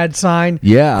bad sign.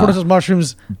 Yeah. Cordyceps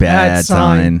mushrooms Bad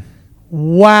sign.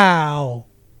 Wow.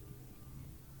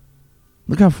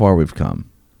 Look how far we've come.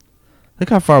 Look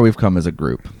how far we've come as a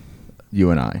group.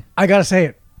 You and I. I gotta say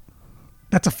it.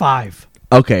 That's a 5.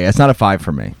 Okay, it's not a 5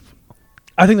 for me.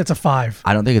 I think that's a 5.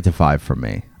 I don't think it's a 5 for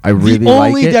me. I really the like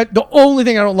only it. the only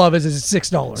thing I don't love is it's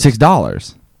 $6.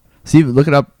 $6. See, look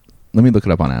it up. Let me look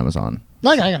it up on Amazon.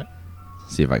 I got it.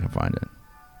 See if I can find it.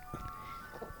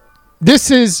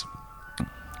 This is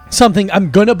something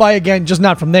I'm gonna buy again, just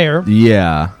not from there.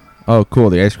 Yeah. Oh, cool.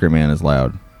 The ice cream man is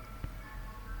loud.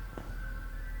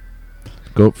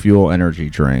 Goat fuel energy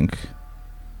drink.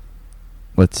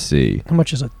 Let's see. How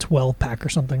much is a 12 pack or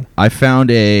something? I found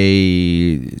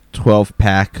a 12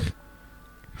 pack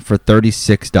for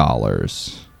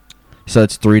 $36. So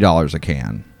it's $3 a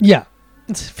can. Yeah,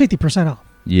 it's 50% off.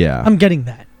 Yeah. I'm getting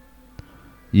that.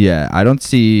 Yeah, I don't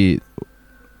see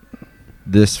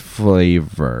this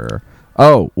flavor.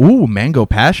 Oh, ooh, mango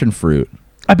passion fruit.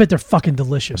 I bet they're fucking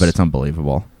delicious. But it's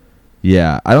unbelievable.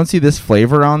 Yeah, I don't see this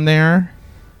flavor on there,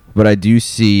 but I do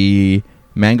see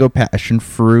mango passion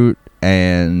fruit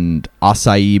and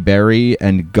acai berry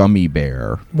and gummy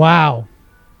bear. Wow.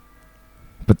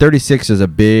 But 36 is a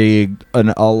big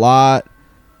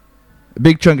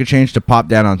chunk of change to pop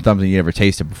down on something you never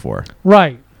tasted before.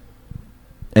 Right.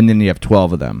 And then you have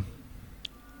 12 of them.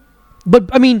 But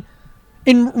I mean,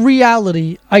 in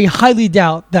reality, I highly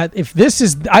doubt that if this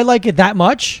is I like it that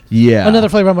much. Yeah. Another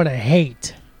flavor I'm gonna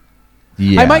hate.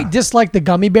 Yeah. I might dislike the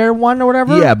gummy bear one or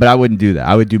whatever. Yeah, but I wouldn't do that.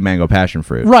 I would do mango passion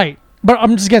fruit. Right. But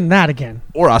I'm just getting that again.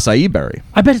 Or acai berry.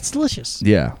 I bet it's delicious.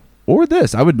 Yeah. Or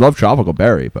this. I would love tropical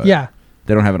berry, but Yeah.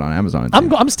 they don't have it on Amazon. it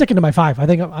seems. I'm sticking to my 5. I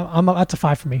think I'm that's a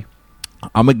 5 for me.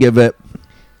 I'm going to give it...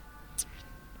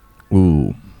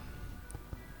 Ooh.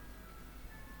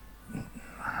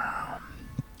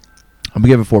 I'm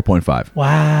going to give it 4.5.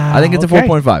 Wow. I think it's a okay.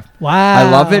 4.5. Wow. I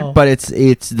love it, but it's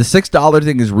the $6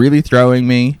 thing is really throwing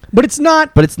me. But it's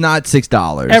not. But it's not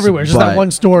 $6 Everywhere, just that but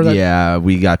one store that- yeah,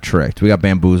 we got tricked. We got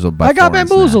bamboozled by I got foreign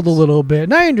bamboozled snacks. a little bit,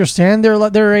 and I understand they're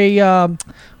a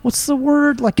what's the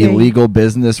word like Illegal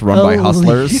business run by Ille-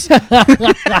 hustlers.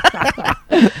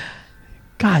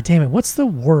 God damn it! What's the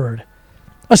word?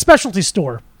 A specialty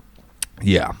store.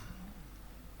 Yeah.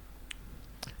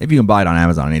 If you can buy it on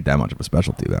Amazon, it ain't that much of a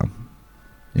specialty, though.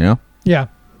 You know? Yeah.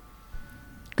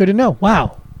 Good to know.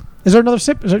 Wow. Is there another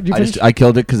sip? Is there, you finished? I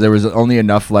killed it because there was only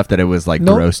enough left that it was like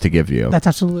Nope. gross to give you. That's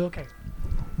absolutely okay.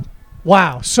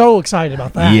 Wow. So excited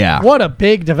about that. Yeah. What a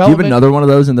big Do you have development. another one of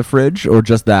those in the fridge or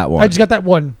just that one? I just got that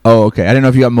one. Oh, okay. I didn't know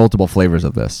if you got multiple flavors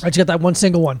of this. I just got that one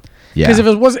single one. Yeah. Because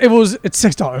it's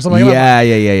 $6. I'm like,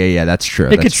 Yeah. That's true.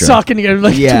 it could suck and you get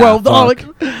like Yeah, $12. Like,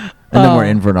 And then we're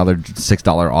in for another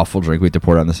 $6 awful drink we have to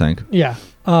pour it on the sink. yeah.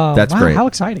 That's wow, great. How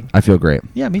exciting. I feel great.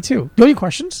 Yeah, me too. Do you have any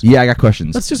questions? Yeah, I got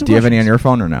questions. Let's do some you have any on questions. your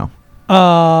phone or no?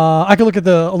 I can look at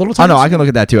a little time. Oh, no, I can look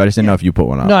at that too. I just didn't know if you put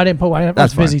one up. No, I didn't put one. I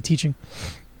That's was busy fine. teaching.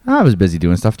 I was busy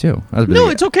doing stuff too. I was busy No,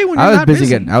 it's okay when you're I was not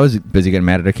busy busy. I was busy getting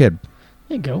mad at a kid.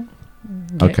 There you go.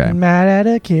 Okay. Getting mad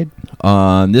at a kid.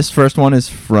 This first one is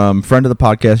from friend of the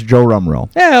podcast, Joe Rumroll.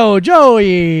 Oh,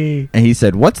 Joey. And he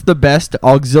said, "What's the best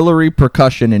auxiliary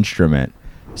percussion instrument?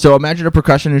 So imagine a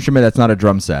percussion instrument that's not a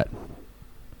drum set.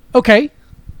 Okay.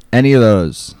 Any of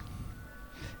those.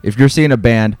 If you're seeing a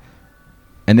band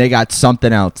and they got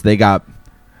something else, they got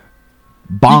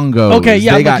bongos, Okay,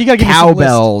 yeah, they look, got you gotta give me some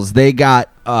cowbells, they got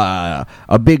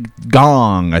a big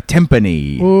gong, a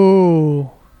timpani, Ooh.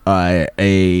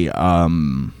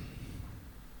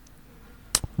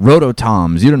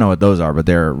 rototoms. You don't know what those are, but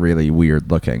they're really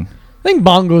weird looking. I think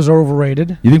bongos are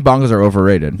overrated. You think bongos are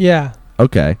overrated? Yeah.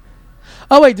 Okay.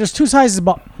 Oh wait, there's two sizes.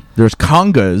 There's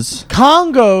congas.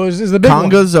 Congos is the big one.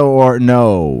 Congas or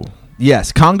no?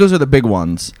 Yes, congas are the big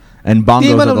ones, and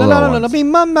bongos are the little ones.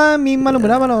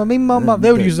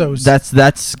 They would use those. That's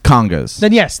congas.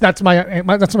 Then yes, that's my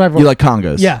vote. You like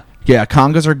congas? Yeah. Yeah,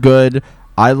 congas are good.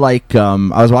 I like. I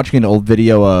was watching an old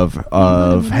video of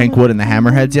Hank Wood and the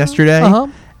Hammerheads yesterday,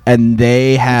 and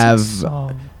they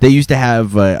used to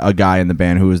have a guy in the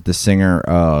band who was the singer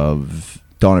of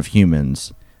Dawn of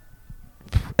Humans,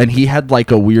 and he had like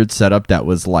a weird setup that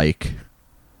was like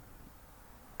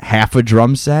half a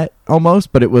drum set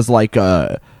almost, but it was like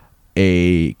a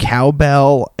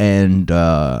cowbell and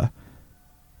god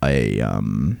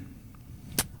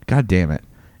damn it,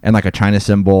 and like a China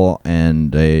cymbal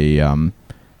and a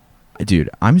dude,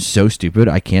 I'm so stupid.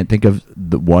 I can't think of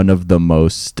one of the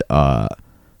most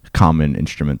common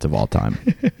instruments of all time.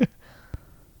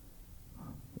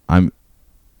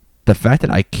 The fact that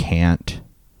I can't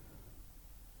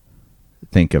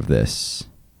think of this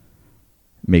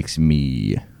makes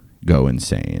me go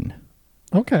insane.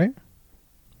 Okay.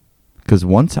 Because oh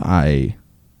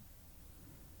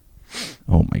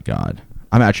my god,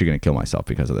 I'm actually gonna kill myself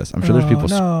because of this. I'm sure there's people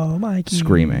Mikey,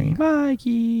 screaming.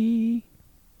 Mikey.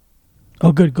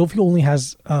 Oh, good. Go Fuel only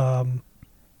has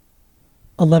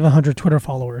 1,100 Twitter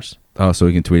followers. Oh, so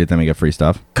we can tweet at them and get free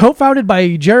stuff. Co-founded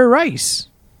by Jerry Rice.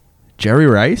 Jerry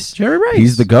Rice? Jerry Rice.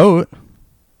 He's the GOAT.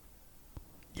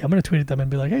 Yeah, I'm gonna tweet at them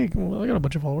and be like, "Hey, well, I got a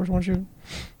bunch of followers. Why don't you?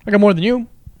 I got more than you.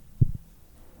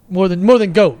 More than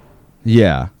GOAT."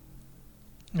 Yeah.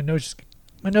 My nose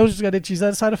just got itchy. Is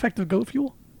that a side effect of Goat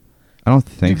Fuel? I don't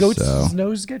think Do goats' so.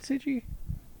 nose gets itchy?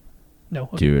 No.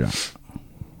 Okay. Dude.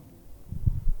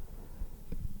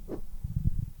 You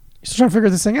still trying to figure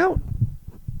this thing out?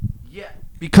 Yeah.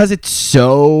 Because it's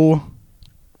so...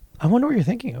 I wonder what you're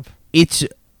thinking of. It's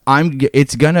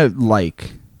gonna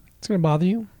like... It's gonna bother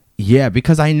you? Yeah,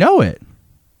 because I know it.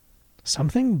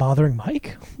 Something bothering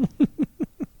Mike?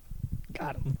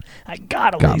 Got him. I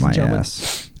got him, Got ladies my and gentlemen.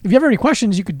 ass. If you have any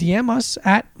questions, you could DM us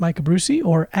at Mike Abruzzi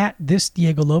or at this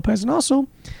Diego Lopez, and also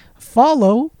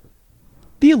follow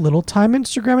the A Little Time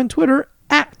Instagram and Twitter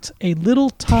at A Little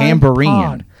Time Tambourine.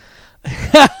 Pod.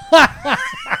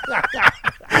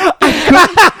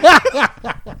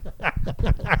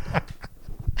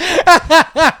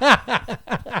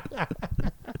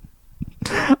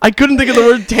 I couldn't think of the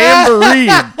word tambourine.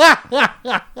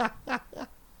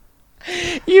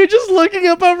 You're just looking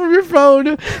up from your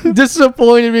phone,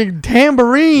 disappointed, being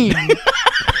tambourine.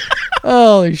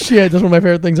 Holy shit! That's one of my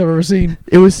favorite things I've ever seen.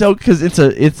 It was so because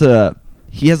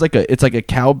he has it's like a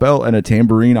cowbell and a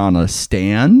tambourine on a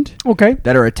stand. Okay.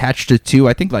 That are attached to two,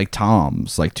 I think like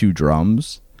toms, like two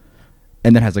drums,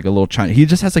 and then has like a little China. He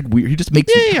just has like weird. He just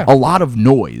makes a lot of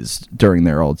noise during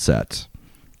their old sets.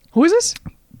 Who is this?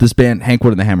 This band, Hank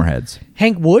Wood and the Hammerheads.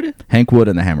 Hank Wood. Hank Wood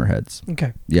and the Hammerheads.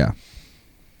 Okay. Yeah,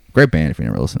 great band if you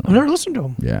never listened to I've them. never listened to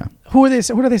them. Yeah. Who are they?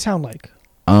 What do they sound like?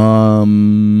 Give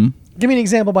me an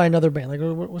example by another band, like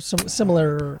what's some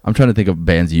similar. I'm trying to think of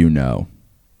bands you know.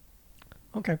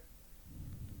 Okay.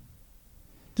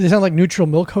 Do they sound like Neutral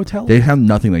Milk Hotel? They sound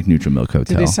nothing like Neutral Milk Hotel.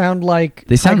 Do they sound like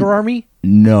They Tiger sound- Army?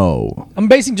 No. I'm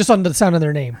basing just on the sound of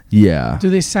their name. Yeah. Do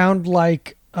they sound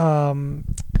like Paint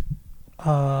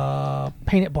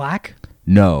It Black?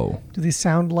 No. Do they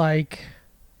sound like...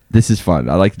 This is fun.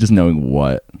 I like just knowing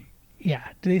what. Yeah.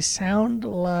 Do they sound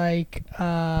like...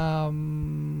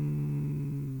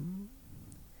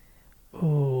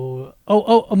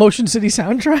 Emotion City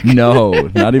Soundtrack? No,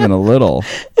 not even a little.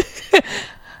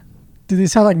 Do they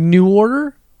sound like New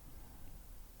Order?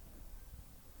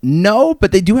 No,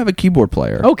 but they do have a keyboard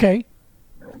player. Okay.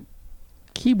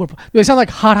 Do they sound like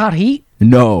Hot Hot Heat?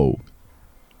 No.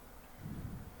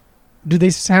 Do they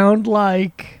sound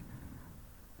like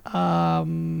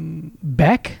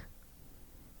Beck?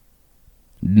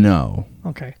 No.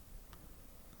 Okay.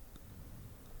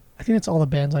 I think that's all the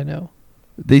bands I know.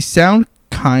 They sound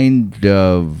kind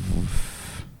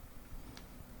of...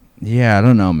 Yeah, I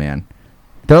don't know, man.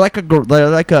 They're like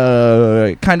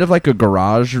a kind of like a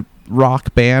garage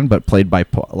rock band, but played by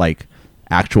like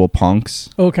actual punks.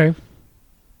 Okay.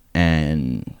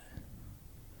 And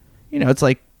it's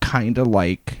like kind of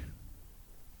like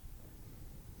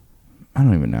I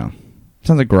don't even know.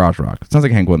 Sounds like garage rock. It sounds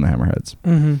like Hank Wood and the Hammerheads.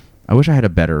 Mm-hmm. I wish I had a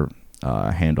better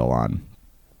handle on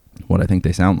what I think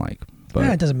they sound like. But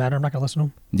It doesn't matter. I'm not gonna listen to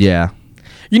them. yeah,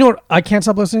 You know what? I can't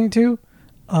stop listening to.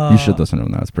 you should listen to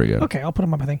them. That's pretty good. Okay, I'll put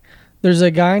him on my thing. There's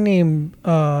a guy named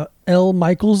L.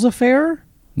 Michaels Affair,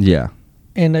 Yeah.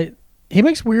 and he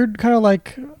makes weird kind of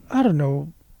like I don't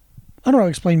know how to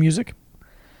explain music.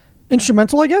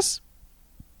 Instrumental, I guess.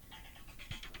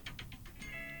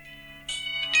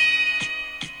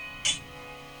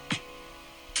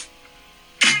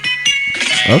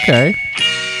 Okay.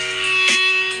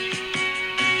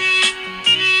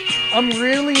 I'm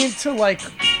really into like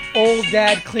old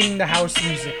dad cleaning the house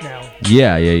music now.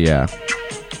 Yeah. Yeah. Yeah.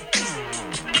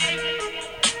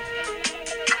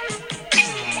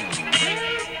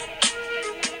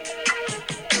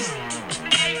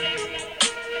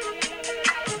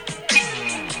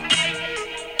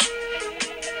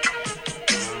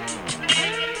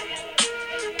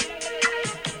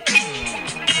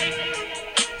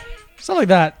 Something like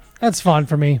that. That's fun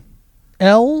for me.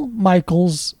 L.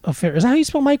 Michaels Affair. Is that how you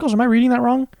spell Michaels? Am I reading that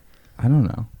wrong? I don't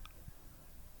know.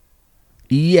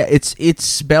 Yeah, it's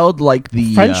spelled like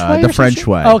the French way? the or French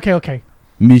something? way. Oh, okay.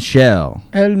 Michel.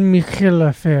 L. Michael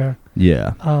Affair.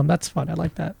 Yeah. That's fun. I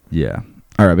like that. Yeah.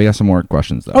 All right, we got some more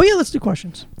questions though. Oh yeah, let's do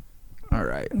questions. All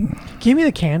right. Give me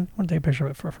the can. I want to take a picture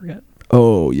of it before I forget.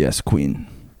 Oh yes, Queen.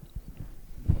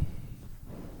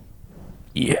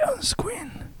 Yes,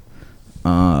 Queen.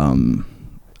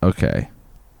 Okay.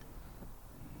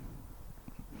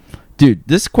 Dude,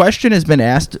 this question has been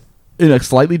asked in a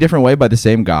slightly different way by the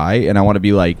same guy, and I want to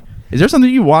be like, is there something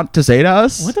you want to say to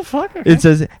us? What the fuck? Okay. It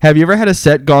says, have you ever had a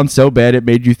set gone so bad it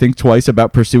made you think twice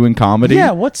about pursuing comedy?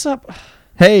 Yeah, what's up?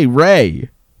 Hey, Ray.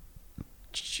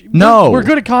 No. We're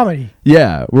good at comedy.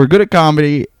 Yeah, we're good at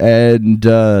comedy, and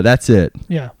that's it.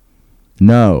 Yeah.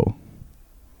 No.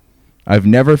 I've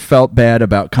never felt bad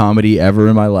about comedy ever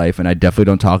in my life, and I definitely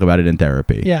don't talk about it in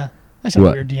therapy. Yeah. That's a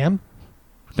What? weird DM.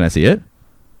 Can I see it?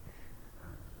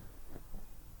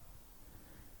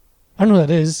 I don't know who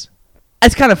that is.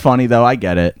 It's kind of funny, though. I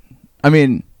get it. I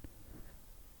mean,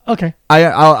 Okay.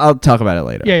 I'll talk about it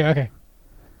later. Yeah, okay.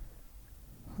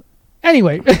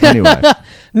 Anyway. Anyway.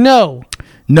 No.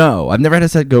 No, I've never had a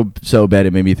set go so bad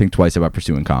it made me think twice about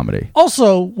pursuing comedy.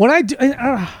 Also, when I do, if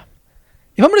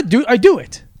I'm going to do, I do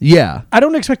it. Yeah. I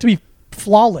don't expect to be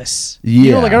flawless.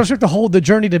 You know, Yeah. like I don't expect the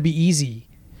journey to be easy.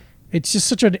 It's just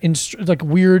such an like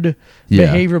weird Yeah.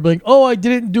 behavior. Like, oh, I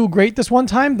didn't do great this one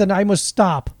time, then I must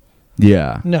stop.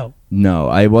 Yeah. No. No,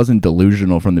 I wasn't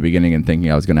delusional from the beginning and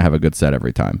thinking I was going to have a good set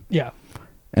every time. Yeah.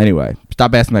 Anyway,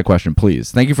 stop asking that question,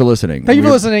 please. Thank you for listening. Thank you for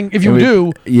listening. If you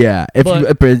do, Yeah. If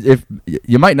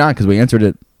you might not, because we answered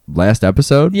it last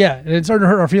episode. yeah, and it's starting to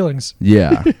hurt our feelings.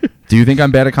 Yeah. Do you think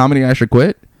I'm bad at comedy and I should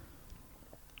quit?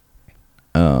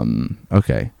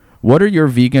 Okay. What are your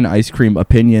vegan ice cream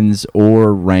opinions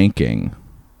or ranking?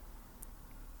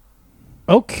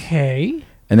 Okay.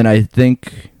 And then I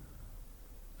think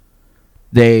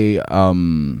they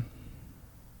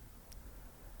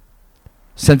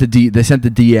sent the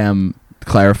DM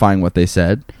clarifying what they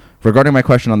said. Regarding my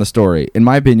question on the story, in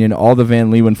my opinion, all the Van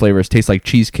Leeuwen flavors taste like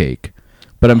cheesecake,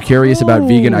 but I'm curious about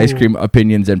vegan ice cream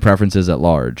opinions and preferences at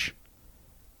large.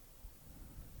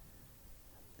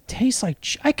 Tastes like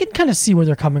I can kind of see where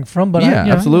they're coming from, but Yeah,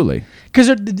 absolutely. Because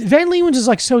Van Leeuwen's is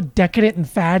like so decadent and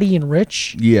fatty and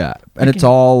rich. Yeah, and it's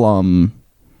all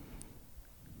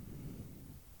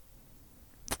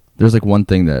there's like one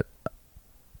thing that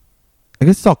I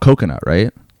guess it's all coconut,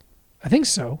 right? I think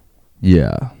so.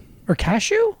 Yeah. Or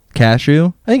cashew?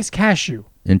 Cashew? I think it's cashew.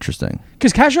 Interesting.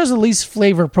 Because cashew has the least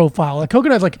flavor profile. Like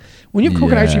coconut, like when you have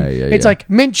coconut ice cream, it's like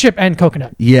mint chip and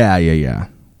coconut. Yeah.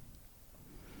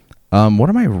 What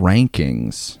are my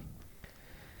rankings?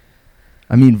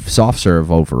 I mean, soft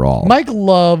serve overall. Mike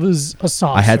loves a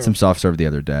soft I had serve. some soft serve the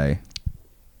other day.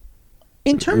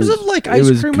 In terms was- of like it ice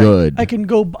was cream, good. I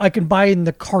can buy in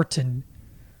the carton.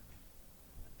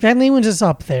 Van Leeuwen's is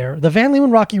up there. The Van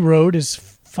Leeuwen Rocky Road is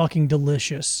fucking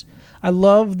delicious. I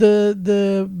love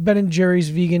the Ben and Jerry's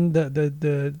vegan,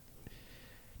 the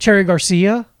Cherry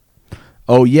Garcia.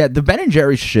 Oh yeah, the Ben and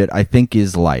Jerry's shit I think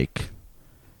is like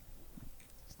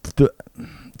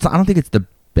I don't think it's the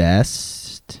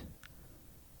best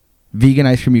vegan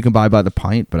ice cream you can buy by the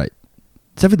pint, but it's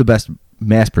definitely the best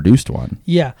mass-produced one.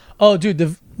 Yeah. Oh,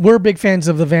 dude, we're big fans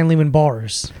of the Van Leeuwen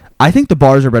bars. I think the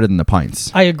bars are better than the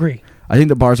pints. I agree. I think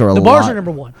the bars are The bars are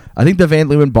number one. I think the Van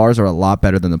Leeuwen bars are a lot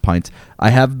better than the pints. I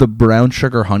have the brown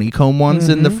sugar honeycomb ones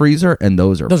in the freezer, and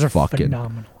those are Those are fucking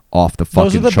phenomenal. off the fucking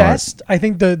Those are the chart. best. I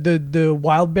think the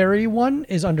wild berry one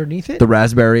is underneath it. The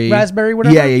raspberry,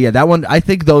 whatever. Yeah. That one, I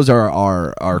think those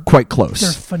are quite They're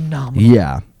close. phenomenal.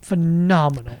 Yeah,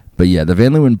 Phenomenal. but yeah, the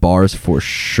Van Leeuwen bars for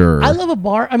sure. I love a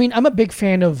bar. I mean, I'm a big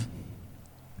fan of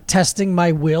testing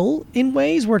my will in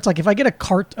ways where it's like if I get a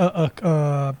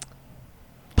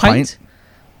pint,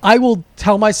 I will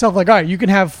tell myself like, all right, you can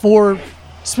have 4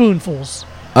 spoonfuls.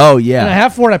 Oh And I yeah.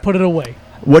 have 4 and I put it away.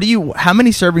 How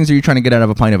many servings are you trying to get out of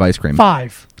a pint of ice cream?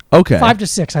 5. Okay. 5 to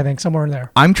 6, I think, somewhere in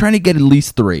there. I'm trying to get at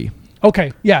least 3.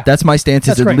 Okay, yeah. That's my stance.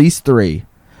 That's Is at great. least 3,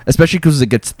 especially because it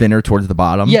gets thinner towards the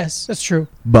bottom. Yes, that's true.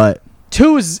 But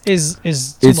 2 is too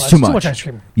It's much. too Too much. much ice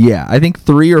cream. yeah, I think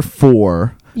 3 or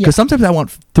 4. Because Yeah. sometimes I want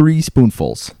 3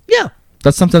 spoonfuls. Yeah,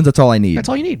 That's all I need. that's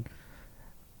all you need.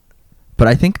 But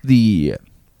I think the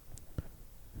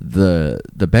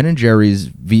Ben and Jerry's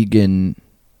vegan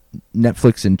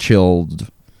Netflix and chilled,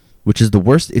 which is the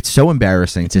worst. It's so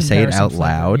embarrassing to say it embarrassing out flavor.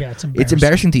 loud. Yeah, it's It's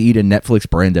embarrassing to eat a Netflix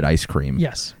branded ice cream.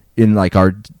 Yes. In like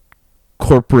our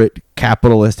corporate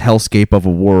capitalist hellscape of a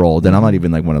world, and I'm not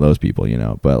even like one of those people,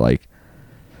 but like,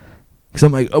 because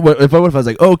I'm like, if I was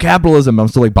like, capitalism, I'm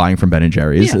still like buying from Ben and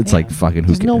Jerry's. Yeah, it's yeah. like fucking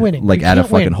There's no winning. like You at a can't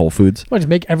fucking win. Whole Foods. I just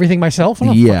make everything myself. I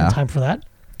don't have Yeah. fucking time for that.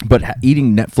 But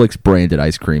eating Netflix branded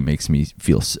ice cream makes me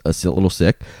feel a little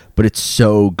sick. But it's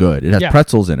so good. It has Yeah.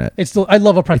 pretzels in it. It's I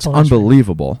love a It's pretzel. ice cream.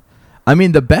 unbelievable. I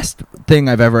mean, the best thing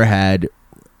I've ever had,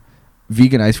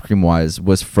 vegan ice cream wise,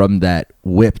 was from that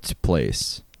Whipped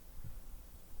place.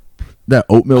 That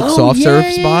oat milk soft serve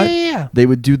spot. Yeah. They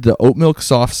would do the oat milk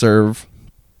soft serve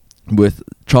with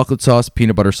chocolate sauce,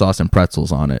 peanut butter sauce, and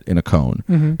pretzels on it in a cone.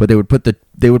 Mhm. But they would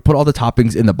put all the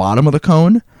toppings in the bottom of the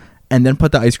cone, and then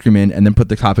put the ice cream in, and then put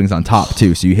the toppings on top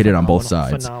too. So you hit it on both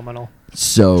sides. Phenomenal.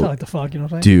 So, Sound like the fuck, you know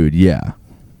what I'm saying? dude, yeah.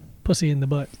 Pussy in the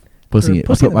butt. Pussy. Or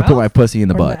pussy in the I put my mouth? pussy in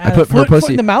the Or butt. the- I put her foot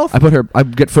pussy in the mouth? I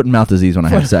get foot and mouth disease when I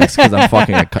have sex because I'm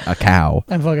fucking a cow.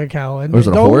 I'm fucking cow. And Or is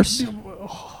it a don't- horse?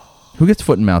 Who gets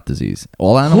foot and mouth disease?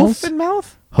 All animals? Hoof and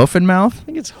mouth? Hoof and mouth? I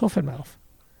think it's hoof and mouth.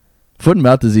 Foot and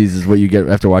mouth disease is what you get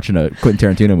after watching a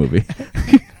Quentin Tarantino movie.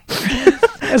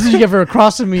 That's what you get for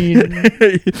crossing me.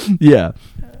 Yeah.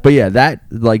 But yeah, that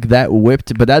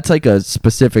Whipped, but that's like a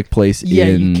specific place Yeah,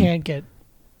 in you can't get.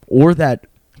 or that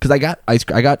because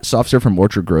I got soft serve from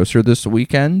Orchard Grocer this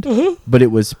weekend, but it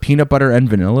was peanut butter and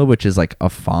vanilla, which is like a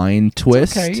fine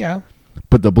twist. Okay, yeah.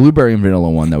 But the blueberry and vanilla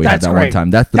one that we That's had that one great.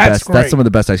 time, that's the That's best. great. That's some of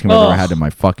the best ice cream I've ever Ugh. had in my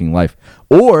fucking life.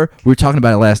 Or we were talking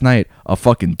about it last night, a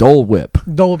fucking Dole Whip.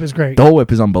 Dole Whip is great. Dole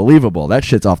Whip is unbelievable. That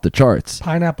shit's off the charts.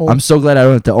 Pineapple. I'm so glad I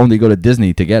don't have to only go to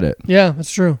Disney to get it. Yeah,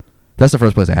 that's true. That's the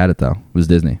first place I had it though. Was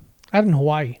Disney. I had it in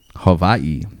Hawaii.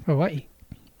 Hawaii. Hawaii.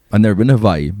 I've never been to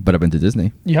Hawaii, but I've been to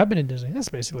Disney. You have been in Disney. That's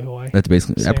basically Hawaii. That's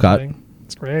basically Same Epcot. thing.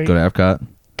 It's great. Go to Epcot.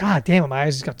 God damn it, my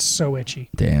eyes just got so itchy.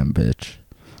 Damn, bitch.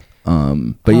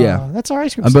 But yeah. That's our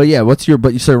ice cream. But yeah, what's your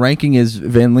so ranking is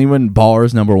Van Leeuwen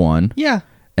bars number 1, Yeah.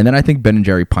 and then I think Ben and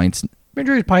Jerry pints Ben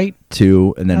Jerry's pint.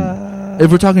 2, and then if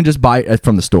we're talking just buy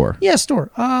from the store, Yeah,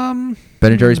 store. Ben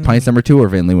and Jerry's pints number 2 or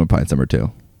Van Leeuwen pints number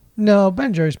 2. No,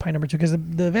 Ben Jerry's pint number 2 because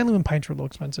the Van Leeuwen pints were a little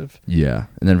expensive. Yeah,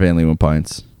 and then Van Leeuwen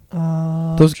pints. Those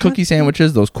I'm trying cookie to-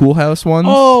 sandwiches, those Cool House ones.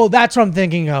 Oh, that's what I'm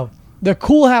thinking of. The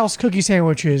Cool House cookie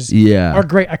sandwiches yeah, are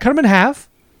great. I cut them in half.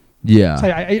 yeah. So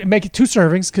I make it 2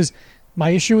 servings because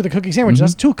my issue with the cookie sandwich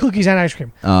that's 2 cookies and ice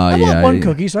cream. I yeah, want 1 yeah.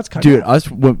 cookie, so that's cut. Dude,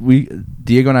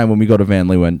 Diego and I, when we go to Van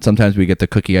Leeuwen, sometimes we get the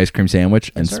cookie ice cream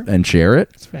sandwich Yes, sir. and share it.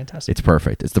 It's fantastic. It's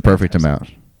perfect. It's the perfect Fantastic.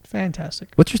 amount. Fantastic.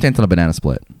 What's your stance on a banana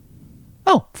split?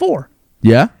 Oh, 4.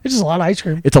 Yeah, It's just a lot of ice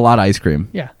cream. it's a lot of ice cream.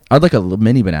 Yeah. I'd like a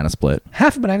mini banana split.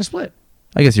 Half a banana split.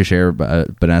 I guess you share a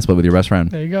banana split with your best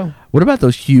friend. There you go. What about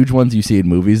those huge ones you see in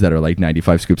movies that are like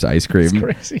 95 scoops of ice cream? It's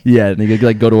crazy. Yeah, and you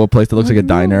like go to a place that looks like a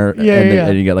diner, Yeah, and, yeah.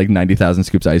 and you get like 90,000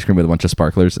 scoops of ice cream with a bunch of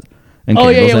sparklers and Oh,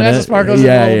 candles yeah, in when it has it. the sparkles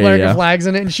yeah, and the yeah, American yeah. flags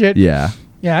in it and shit. Yeah.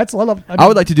 Yeah, it's a lot of. I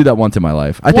would like to do that once in my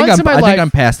life. I think Once in my I think life.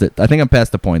 I'm past it. I think I'm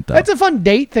past the point though. That's a fun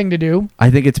date thing to do. I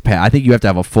think it's I think you have to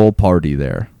have a full party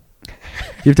there.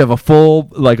 You have to have a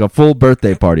full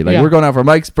birthday party. Like Yeah. we're going out for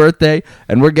Mike's birthday,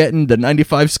 and we're getting the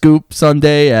 95 scoop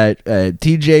sundae at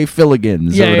TJ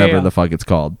Filligan's Yeah, or yeah, whatever yeah. the fuck it's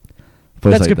called.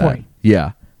 Place That's a like good that. point.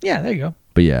 Yeah, Yeah, there you go.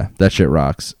 but yeah, that shit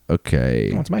rocks. Okay,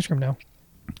 I want some ice cream now.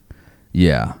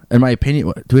 yeah. In my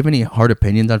opinion, do we have any hard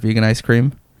opinions on vegan ice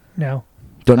cream? No.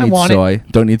 Don't I need want it. soy.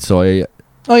 Don't need soy.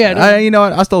 Oh yeah. You know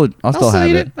what? I'll still have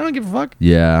eat it. it. I don't give a fuck.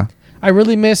 Yeah. I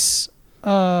really miss.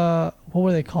 What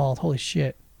were they called? Holy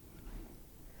shit.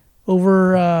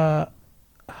 Over.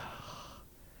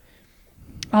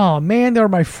 Oh man, they were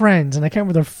my friends, and I can't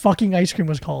remember their fucking ice cream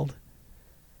was called.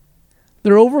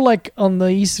 They're over like on the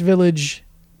East Village.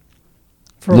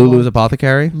 Lulu's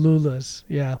Apothecary. Lula's,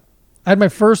 yeah. I had my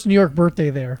first New York birthday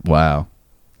there. Wow.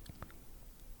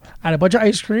 I had a bunch of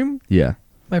ice cream. Yeah.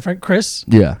 My friend Chris.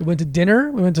 Yeah. We went to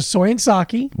dinner. We went to Soy and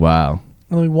Sake. Wow.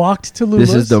 And we walked to Lula's.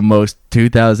 This is the most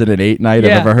 2008 night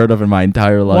Yeah. I've ever heard of in my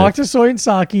entire life. Walked to Soy and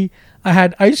Sake. I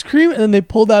had ice cream, and then they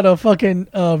pulled out a fucking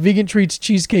vegan treats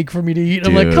cheesecake for me to eat.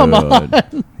 I'm like, come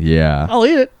on. Yeah. I'll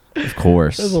eat it. Of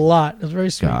course. It was a lot. It was very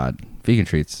sweet. God. Vegan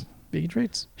treats. Vegan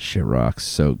treats. Shit rocks.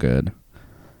 So good.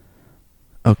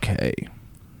 Okay.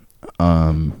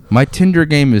 My Tinder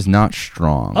game is not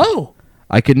strong. Oh.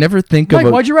 I could never think Mike,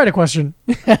 of why'd you write a question?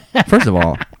 First of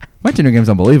all, my Tinder game's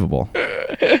unbelievable.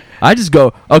 I just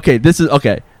go, okay,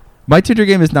 my Tinder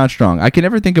game is not strong. I can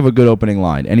never think of a good opening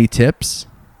line. Any tips?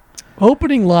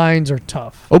 Opening lines are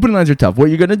tough. Opening lines are tough. What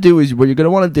you're going to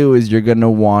want to do is you're going to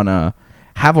want to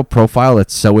have a profile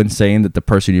that's so insane that the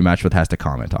person you match with has to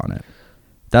comment on it.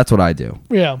 That's what I do.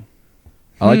 Yeah.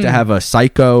 I like to have a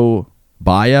psycho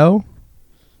bio.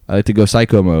 I like to go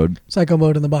psycho mode Psycho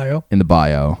mode in the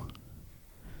bio.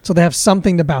 So they have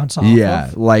something to bounce off Yeah,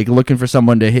 of. like looking for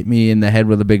someone to hit me in the head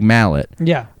with a big mallet.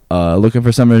 Yeah. Looking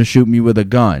for someone to shoot me with a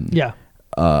gun. Yeah.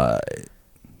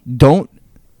 Don't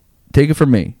take it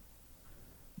from me.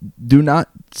 Do not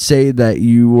say that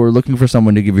you are looking for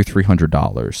someone to give you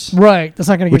 $300. Right. That's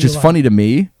not going to get Which you is a lot. funny to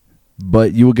me,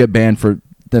 but you will get banned for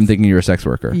them thinking you're a sex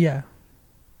worker. Yeah.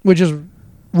 Which is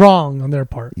wrong on their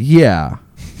part. Yeah.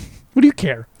 What do you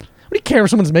care? What do you care if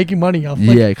someone's making money off?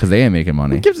 Yeah, because they ain't making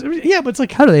money. Yeah, but it's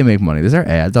like How do they make money? Is there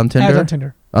ads on Tinder? ads on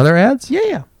Tinder. Are there ads?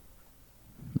 Yeah.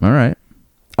 All right.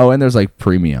 Oh, and there's like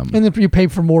premium. And then you pay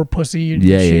for more pussy.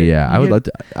 Yeah. I would love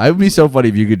to. I would be so funny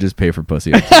if you could just pay for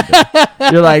pussy. On Tinder.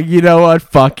 You're like, you know what?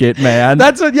 Fuck it, man.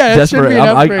 That should be an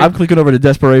upgrade. I'm clicking over to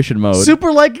desperation mode.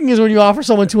 Super liking is when you offer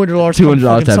someone $200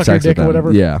 $200 to have sex with or them.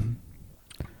 whatever. Yeah.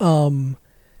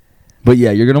 But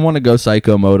yeah, you're gonna want to go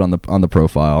psycho mode on the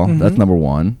profile. Mm-hmm. That's number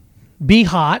one. Be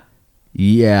hot.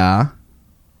 Yeah.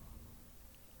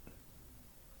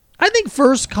 I think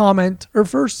first comment or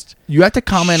first. You have to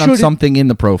comment on Should it- something in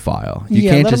the profile. You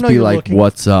Yeah, can't let 'em just know be you're like, looking.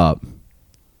 "What's up?"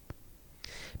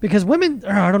 Because women,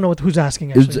 I don't know who's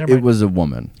asking. Actually, Never It mind. was a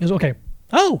woman. It was okay.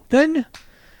 Oh, then,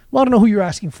 well, I don't know who you're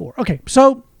asking for. Okay,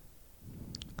 so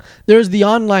there's the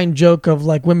online joke of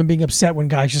like women being upset when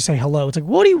guys just say hello. It's like,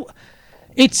 what do you?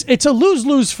 It's a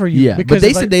lose-lose for you. Yeah, but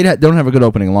they said they don't have a good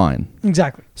opening line.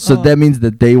 Exactly. So that means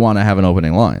that they want to have an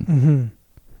opening line. Mm-hmm.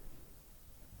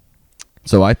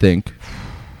 So I think,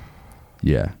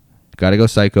 yeah, got to go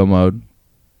psycho mode.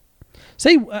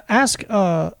 Say, ask,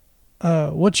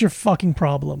 what's your fucking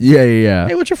problem? Yeah.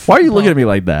 Hey, what's your Why are fucking you looking at me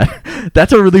like that?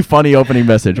 That's a really funny opening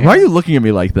message. Why are you looking at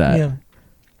me like that? Yeah.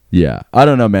 Yeah, I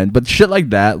don't know, man. But shit like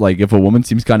that, like if a woman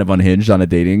seems kind of unhinged on a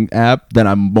dating app, then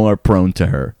I'm more prone to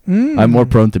her. I'm more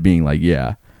prone to being like,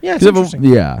 yeah. Yeah, it's interesting.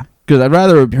 Yeah, because I'd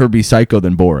rather her be psycho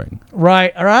than boring.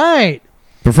 Right. All right.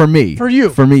 But for me. For you.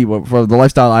 For me, for the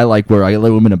lifestyle I like where I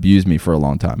let women abuse me for a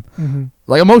long time. Mm-hmm.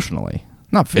 Like emotionally,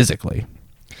 not physically.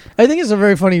 I think it's a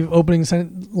very funny opening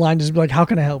line. Just be like, how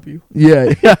can I help you?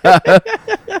 Yeah.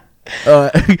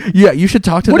 Yeah, you should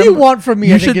talk to What them. do you want from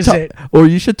me? I think is it. Or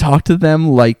you should talk to them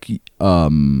like you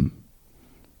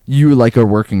like are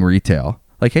working retail.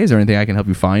 Like, hey, is there anything I can help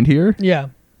you find here? Yeah.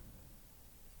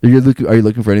 Are you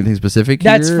looking for anything specific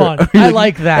here? That's fun. Are you I looking-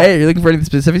 like that. Hey, are you looking for anything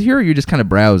specific here, or are you just kind of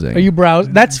browsing? Are you browse?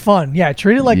 That's fun. Yeah.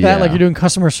 Treat it like that, Yeah. like you're doing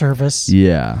customer service.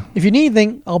 Yeah. If you need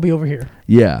anything, I'll be over here.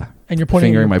 Yeah. And you're pointing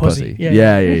fingering at my your pussy. pussy.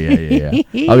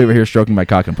 Yeah. I'll be over here stroking my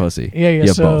cock and pussy. Yeah. You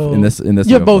have So both in this. you have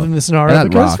scenario. both in this scenario And that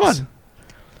because rocks. it's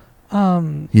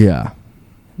fun. Yeah.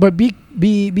 But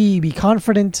be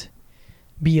confident,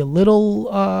 be a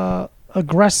little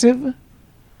aggressive,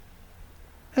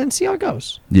 and see how it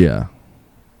goes. Yeah.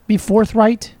 Be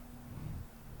forthright.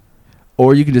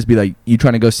 Or you can just be like, you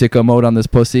trying to go sicko mode on this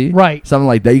pussy? Right. Something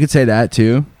like that. You could say that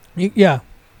too. Yeah.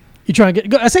 You trying to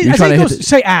get? I say You trying to go, hit the-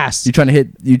 say ass. You trying to hit?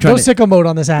 You Go trying to? sicko mode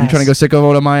on this ass. You trying to go sicko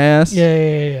mode on my ass?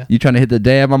 Yeah. You trying to hit the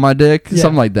dab on my dick? Yeah.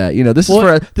 Something like that. You know, this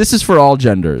Well- is for all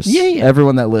genders. Yeah.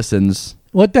 Everyone that listens.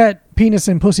 What that penis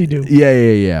and pussy do?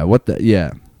 Yeah. What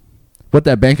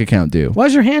that bank account do? Why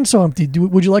is your hand so empty?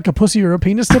 Would you like a pussy or a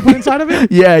penis to put inside of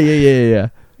it? Yeah. Yeah.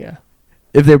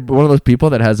 If they're one of those people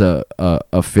that has a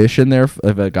fish in there,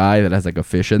 if a guy that has like a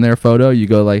fish in their photo, you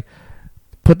go like,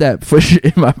 put that fish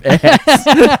in my ass.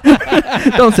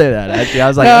 Don't say that. Actually, I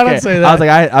was like, No, okay. don't say that. I was like,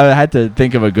 I had to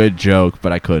think of a good joke,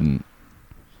 but I couldn't.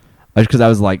 Because I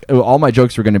was like, all my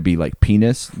jokes were going to be like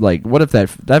penis. Like, what if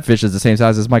that fish is the same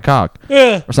size as my cock,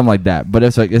 Yeah. or something like that? But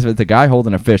if it's a guy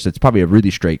holding a fish, it's probably a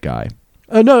really straight guy.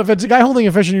 No, if it's a guy holding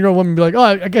a fish and you're a woman, be like, oh,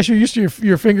 I guess you're used to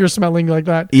your fingers smelling like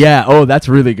that. Yeah. Oh, that's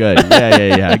really good.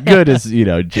 Yeah. Good is,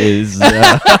 jizz.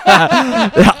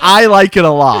 I like it a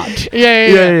lot.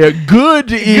 Yeah.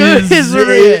 Good is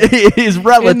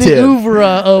relative. In the oeuvre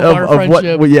of our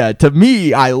friendship. To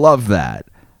me, I love that.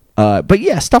 But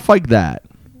yeah, stuff like that.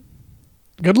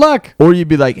 Good luck. Or you'd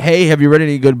be like, hey, have you read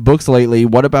any good books lately?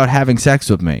 What about having sex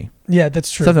with me? Yeah,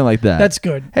 that's true. Something like that. That's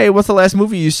good. Hey, what's the last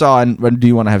movie you saw and when do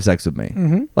you want to have sex with me?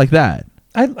 Mm-hmm. Like that.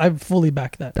 I fully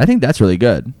back that. I think that's really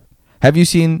good.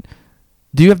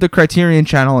 Do you have the Criterion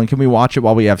channel and can we watch it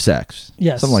while we have sex?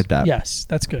 Yes. Something like that. Yes,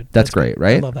 that's good. That's great, good.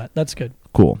 right? I love that. That's good.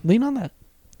 Cool. Lean on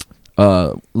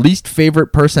that. Least favorite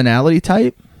personality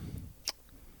type?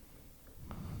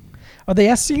 Are they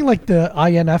asking like the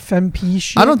INFMP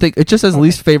shit? I don't think it just says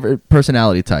least favorite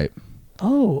personality type.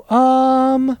 Oh,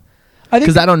 I think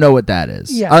because I don't know what that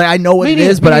is. Yeah. I know what it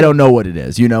is, but I don't know what it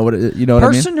is. You know what? You know what I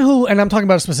mean? Person who, and I'm talking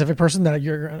about a specific person that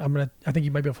I think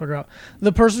you might be able to figure out.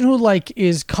 The person who like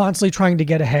is constantly trying to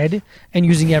get ahead and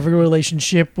using every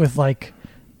relationship with like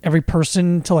every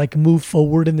person to like move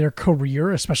forward in their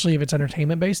career, especially if it's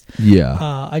entertainment based. Yeah.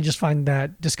 I just find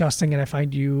that disgusting, and I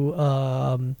find you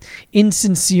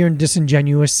insincere and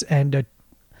disingenuous and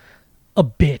a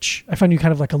bitch. I find you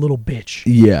kind of like a little bitch.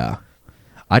 Yeah.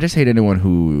 I just hate anyone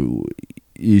who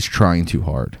is trying too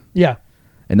hard. Yeah.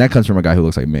 And that comes from a guy who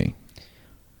looks like me.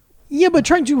 Yeah, but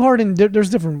trying too hard, and there's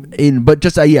different. But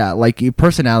just like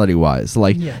personality wise,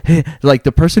 like Yeah. like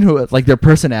the person who like their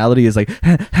personality is like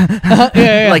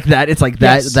Yeah. like that. It's like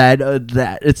Yes.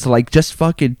 that. It's like just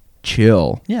fucking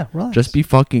chill. Yeah, relax. Just be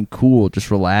fucking cool.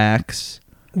 Just relax.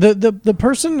 The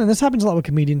person, and this happens a lot with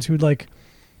comedians who like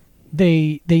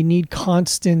they need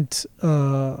constant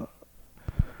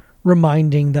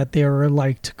reminding that they're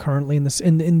liked currently in this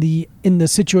in the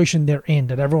situation they're in,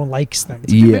 that everyone likes them.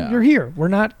 It's like, Yeah. you're here. We're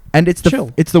not. And it's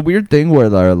chill. it's the weird thing where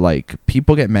they're like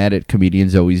people get mad at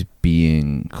comedians always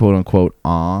being quote unquote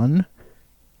on,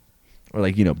 or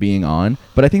like being on.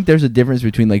 But I think there's a difference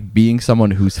between like being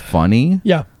someone who's funny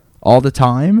Yeah. all the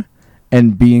time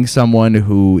and being someone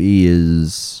who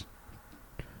is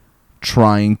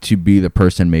trying to be the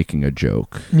person making a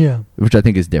joke, Yeah. which I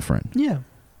think is different. Yeah.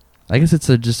 I guess it's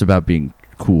just about being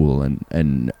cool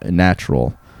and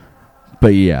natural.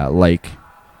 But yeah, like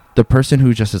the person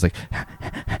who just is like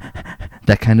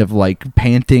that kind of like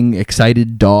panting,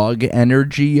 excited dog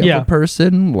energy of a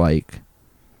person, like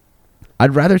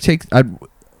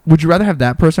would you rather have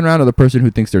that person around or the person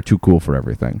who thinks they're too cool for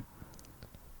everything?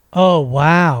 Oh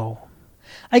wow.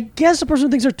 I guess the person who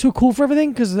thinks they're too cool for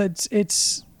everything, because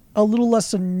it's a little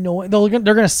less annoying. They're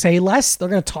gonna say less. They're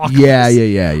gonna talk. Yeah.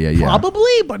 less.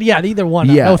 Probably, but yeah, either one.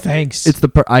 Yeah. No thanks. It's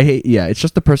I hate. Yeah, it's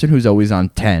just the person who's always on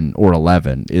 10 or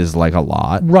 11 is like a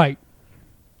lot. right.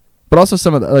 But also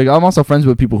some of I'm also friends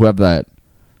with people who have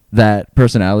that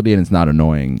personality and it's not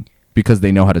annoying because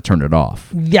they know how to turn it off.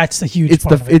 That's the huge. It's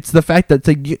part of it. it's the fact that it's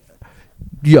like,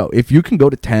 if you can go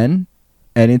to 10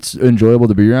 and it's enjoyable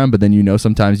to be around, but then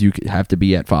sometimes you have to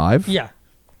be at 5. Yeah.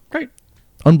 Great.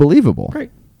 Unbelievable.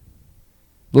 Great.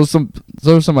 Those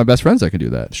are some of my best friends that can do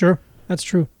that. Sure. That's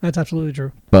true. That's absolutely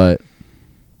true. But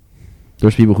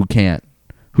there's people who can't,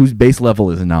 whose base level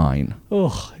is 9.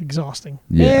 Ugh, exhausting.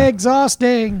 Yeah.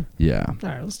 Exhausting. Yeah. All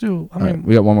right, let's do. All right,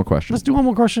 we got one more question. Let's do one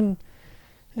more question,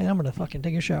 and I'm gonna fucking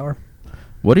take a shower.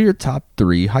 What are your top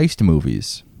 3 heist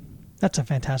movies? That's a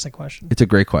fantastic question. It's a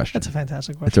great question. That's a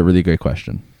fantastic question. It's a really great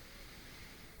question.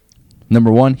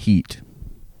 Number 1, Heat.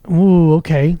 Ooh,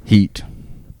 okay. Heat.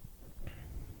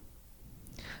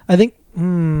 I think.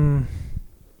 I'm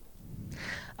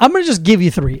gonna just give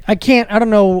you 3. I don't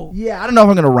know. Yeah, I don't know if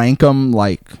I'm gonna rank them.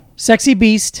 Like, Sexy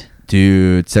Beast.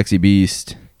 dude, Sexy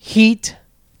Beast. Heat.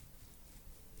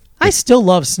 I still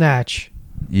love Snatch.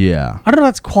 Yeah. I don't know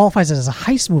if that qualifies as a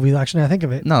heist movie. Actually, now I think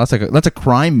of it. No, that's a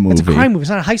crime movie. It's a crime movie. It's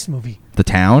not a heist movie. The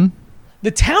Town.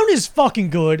 The Town is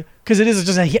fucking good because it is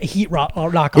just a heat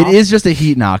knockoff. It is just a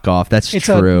Heat knockoff. That's it's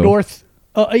true. It's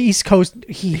a East Coast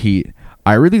Heat. Heat.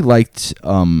 I really liked.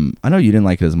 I know you didn't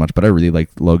like it as much, but I really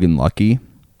liked Logan Lucky.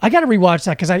 I got to rewatch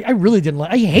that because I really didn't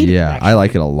like. I hate it. Yeah, I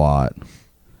like it a lot.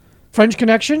 French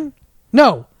Connection.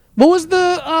 No. What was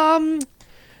the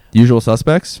Usual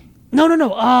Suspects.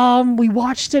 No. We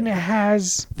watched it and it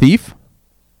has Thief.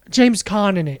 James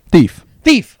Caan in it.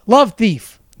 Thief. Love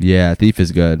Thief. Yeah, Thief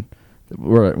is good.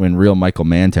 We're in real Michael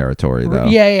Mann territory though.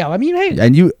 Yeah. I mean, hey.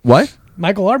 And you what?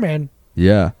 Michael our man.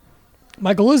 Yeah.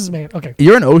 Michael is his man. Okay.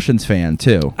 You're an Ocean's fan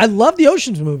too. I love the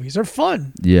Ocean's movies. They're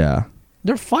fun. Yeah.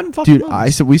 They're fun fucking Dude,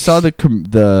 movies. we saw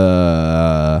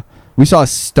We saw a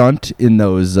stunt in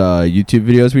those YouTube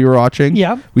videos we were watching.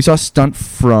 Yeah. We saw a stunt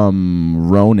from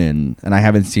Ronin, and I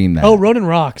haven't seen that. Oh, Ronin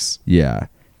rocks. Yeah.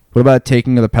 What about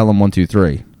Taking of the Pelham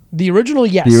 1-2-3? The original,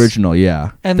 yes. The original,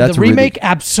 yeah. And That's the remake,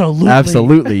 absolutely.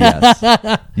 Absolutely, yes.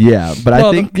 Yeah, but No,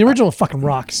 I think the original fucking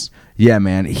rocks. yeah,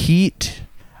 man. Heat.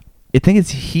 I think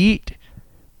it's Heat.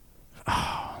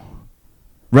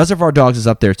 Reservoir Dogs is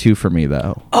up there too for me,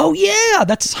 though. Oh yeah,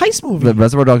 that's a heist movie. The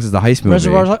Reservoir Dogs is the heist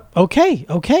movie.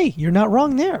 Okay, you're not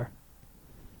wrong there.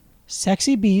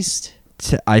 Sexy Beast,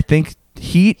 I think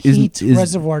Heat is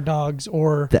Reservoir Dogs,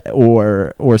 or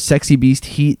Sexy Beast.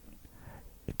 Heat,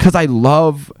 because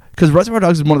Reservoir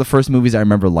Dogs is one of the first movies I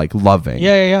remember like loving.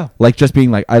 yeah. Like just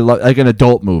being like I love, like an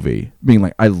adult movie, being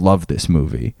like I love this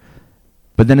movie.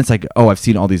 But then it's like, oh, I've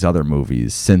seen all these other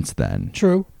movies since then.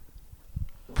 True.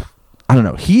 I don't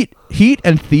know. Heat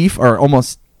and Thief are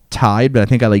almost tied, but I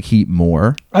think I like Heat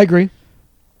more. I agree.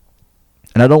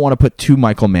 And I don't want to put 2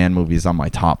 Michael Mann movies on my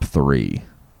top 3.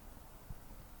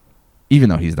 Even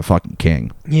though he's the fucking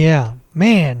king. Yeah,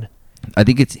 man. I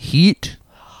think it's Heat.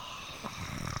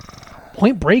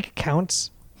 Point Break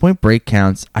counts. Point Break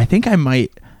counts. I think I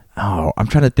might. Oh, I'm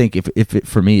trying to think if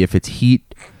it's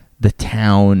Heat, The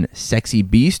Town, Sexy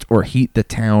Beast, or Heat, The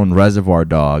Town, Reservoir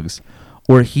Dogs,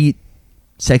 or Heat,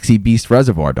 Sexy Beast,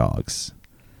 Reservoir Dogs.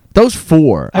 Those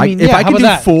 4. I mean, if yeah, I how can do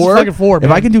about that? 4, It's fucking 4, if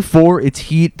man. I can do 4, it's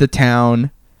Heat, The Town,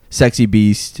 Sexy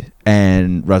Beast,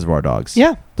 and Reservoir Dogs.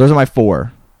 Yeah. Those are my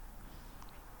 4.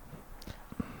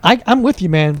 I'm with you,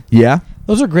 man. Yeah.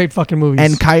 Those are great fucking movies.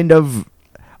 And kind of,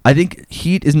 I think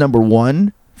Heat is number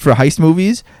 1 for heist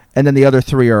movies, and then the other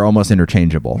 3 are almost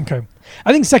interchangeable. okay,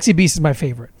 I think Sexy Beast is my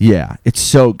favorite. Yeah, it's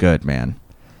so good, man.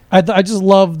 I just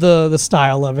love the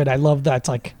style of it. I love that. It's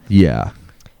like Yeah.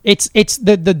 it's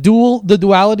the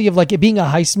duality of like it being a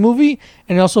heist movie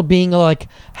and also being like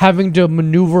having to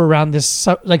maneuver around this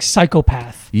like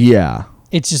psychopath. Yeah.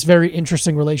 It's just very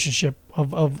interesting relationship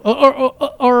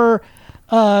or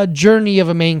journey of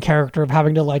a main character of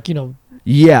having to like Yeah,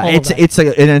 all of that.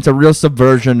 it's a real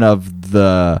subversion of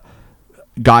the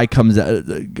guy comes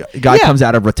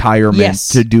out of retirement Yes.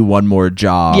 to do one more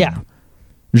job. Yeah.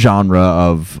 Genre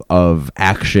of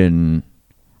action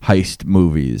heist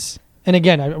movies. And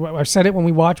again, I said it when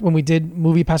we did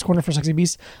Movie Pass Corner for Sexy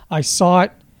Beast. I saw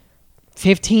it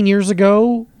 15 years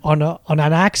ago on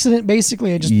an accident.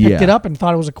 Basically, I just picked it up and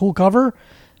thought it was a cool cover,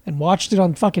 and watched it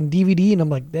on fucking DVD. And I'm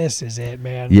like, this is it,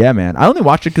 man. Yeah, man. I only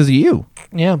watched it because of you.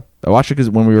 Yeah. I watched it because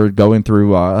when we were going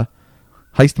through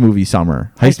heist movie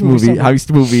summer, heist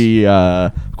movie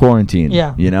quarantine.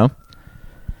 Yeah. You know,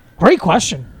 Great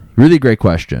question. really great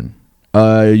question.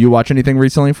 You watch anything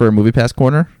recently for Movie Pass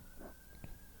Corner?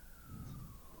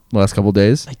 Last couple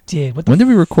days. I did. When did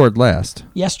we record last?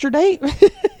 Yesterday?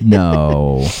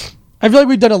 No. I feel like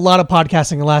we've done a lot of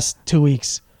podcasting the last 2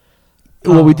 weeks.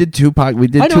 Well, we did two I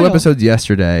know. episodes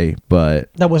yesterday,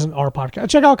 but That wasn't our podcast.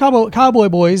 Check out Cowboy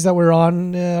Boys that we're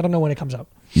on. I don't know when it comes out.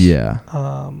 yeah.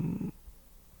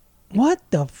 What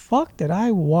the fuck did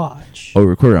I watch? Oh, we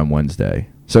recorded on Wednesday.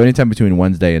 So anytime between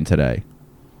Wednesday and today.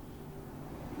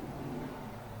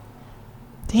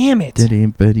 Damn it. I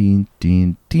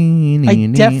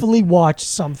definitely watched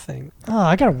something. Oh,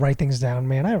 I gotta write things down,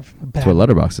 man. I have That's what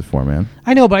Letterboxd is for, man.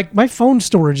 I know, but my phone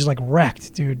storage is like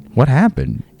wrecked, dude. What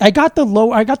happened? I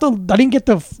didn't get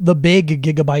the big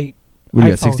gigabyte. We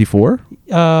got iPhone. 64?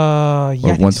 Yeah, I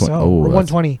think 120. so. Oh, Or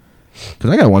that's- 120.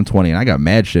 Because I got 120 and I got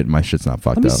mad shit and my shit's not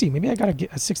fucked Let me up. see. Maybe I gotta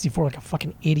get a 64 like a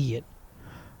fucking idiot.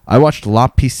 I watched La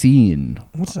Piscine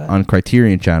What's that? on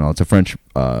Criterion Channel. It's a French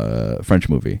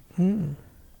movie.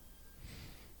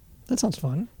 That sounds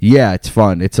fun. Yeah, it's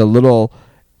fun. It's a little...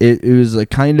 It was a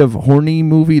kind of horny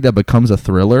movie that becomes a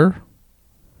thriller,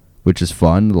 which is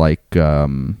fun. Like,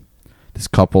 this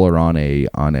couple are on a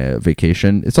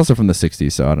vacation. It's also from the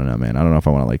 60s, so I don't know, man. I don't know if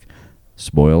I want to, like,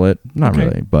 spoil it. Not Okay.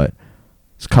 really, but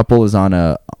this couple is on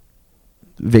a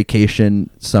vacation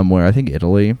somewhere. I think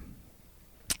Italy.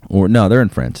 Or, no, they're in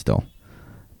France still.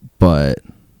 But...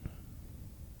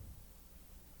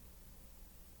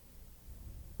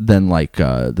 then like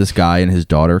this guy and his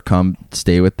daughter come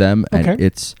stay with them, and Okay.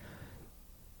 it's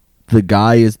the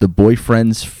guy is the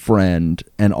boyfriend's friend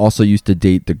and also used to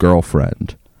date the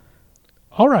girlfriend,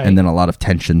 All right. and then a lot of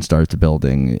tension starts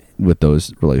building with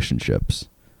those relationships.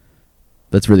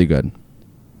 That's really good.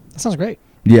 That sounds great.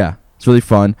 Yeah, it's really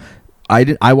fun.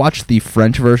 I watched the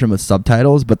French version with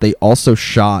subtitles, but they also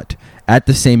shot at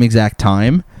the same exact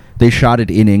time. They shot it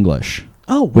in English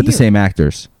Oh, with the weird. same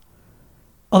actors.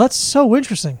 Oh, that's so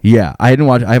interesting. Yeah, I haven't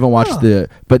watched Huh.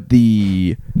 but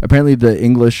apparently the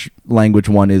English language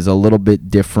one is a little bit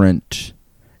different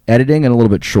editing and a little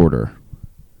bit shorter.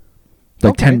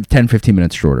 like Okay. 10, 15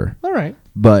 minutes shorter. All right.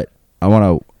 But I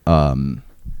want to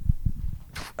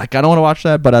like I don't want to watch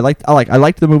that, but I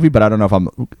liked the movie, but I don't know if I'm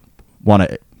want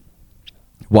to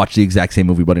watch the exact same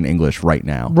movie but in English right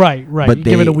now. Right. But You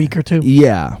give it a week or two.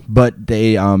 Yeah, but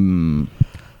they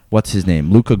what's his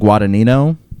name? Luca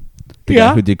Guadagnino, the Yeah.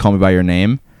 guy who did Call Me by Your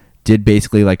Name, did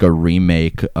basically like a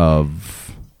remake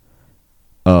of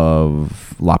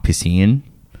La Piscine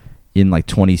in like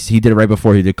 20. He did it right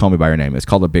before he did Call Me by Your Name. It's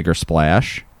called A Bigger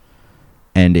Splash,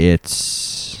 and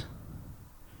it's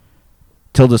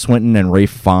Tilda Swinton and Ralph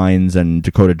Fiennes and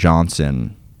Dakota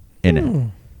Johnson in it.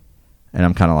 And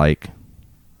I'm kind of like,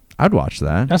 I'd watch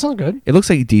that. That sounds good. It looks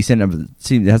like decent.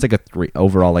 It has like a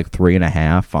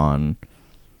 3.5 on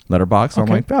Letterboxd. So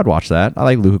Okay. I'm like, I'd watch that. I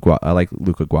like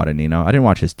Luca Guadagnino. I didn't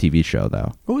watch his TV show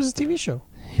though. What was his TV show?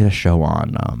 He had a show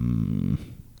on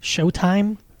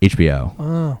Showtime. HBO.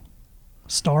 Oh,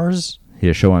 Stars. He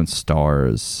had a show on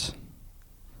Stars.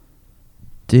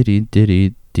 Diddy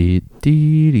diddy dee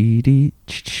dee dee dee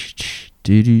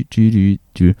dee dee dee dee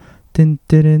dee.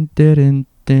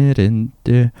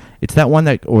 It's that one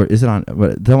that, or is it on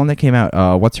the one that came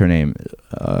out? What's her name?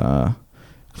 Chloe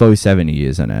Sevigny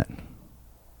is in it.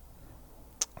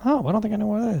 Oh, I don't think I know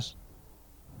what it is.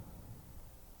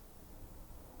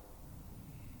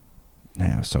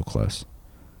 Yeah, I was so close.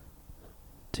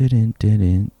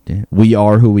 We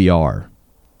Are Who We Are.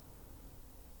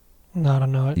 No, I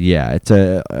don't know it. Yeah, it's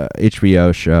a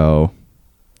HBO show.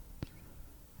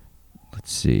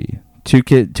 Let's see.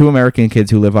 Two American kids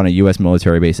who live on a U.S.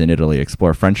 military base in Italy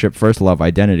explore friendship, first love,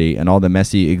 identity, and all the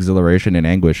messy exhilaration and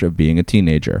anguish of being a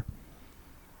teenager.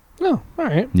 Oh, all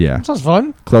right. Yeah. Sounds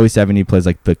fun. Chloe Sevigny plays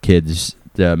like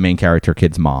the main character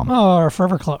kid's mom. Oh, our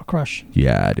forever crush.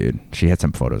 Yeah, dude. She had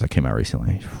some photos that came out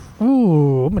recently.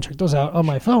 Ooh, I'm gonna check those out on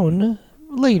my phone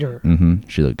later. Mm-hmm.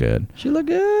 She looked good. She look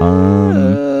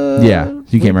good. Yeah.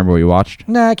 You can't remember what you watched?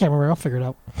 Nah, I can't remember. I'll figure it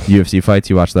out. UFC fights,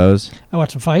 you watch those? I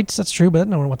watched some fights. That's true, but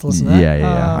no one wants to listen to that.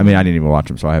 Yeah. I mean, I didn't even watch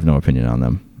them, so I have no opinion on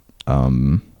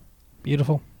them.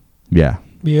 Beautiful. Yeah.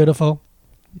 Beautiful.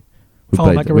 We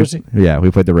Follow played, Micah Rusi.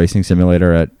 we played the racing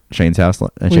simulator at Shane's house.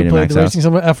 At We Shane and played Mac's the house. racing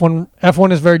sim.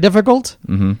 F1 is very difficult.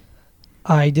 Mm-hmm.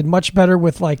 I did much better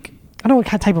with I don't know what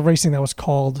kind of type of racing that was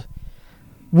called.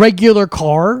 Regular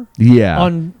car. Yeah.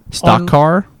 Stock on-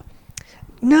 car?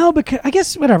 No, because I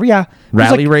guess whatever. Yeah. It was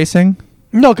Rally racing?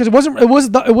 No, because it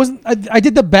wasn't. I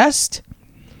did the best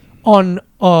on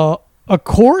a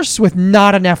course with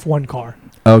not an F1 car.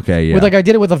 Okay, yeah. With I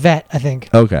did it with a vet, I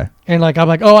think. Okay. And I'm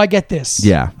like, oh, I get this.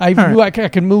 Yeah. I All knew I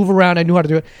could move around. I knew how to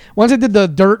do it. Once I did the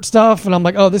dirt stuff, and I'm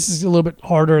like, oh, this is a little bit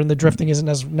harder, and the drifting isn't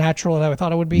as natural as I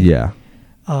thought it would be. Yeah.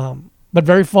 But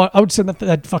very fun. I would sit in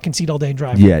that fucking seat all day and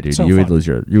drive. Yeah, dude. So you would fun. lose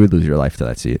your life to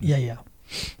that seat. Yeah.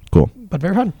 Cool. But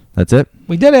very fun. That's it.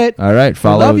 We did it. All right.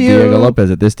 Follow love you. Diego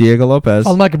Lopez at this Diego Lopez.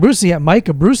 Follow Micah Brucey at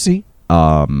Micah Brucey.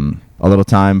 A Little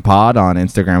Time Pod on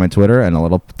Instagram and Twitter, and A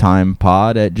Little Time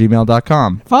Pod at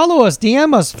gmail.com. Follow us,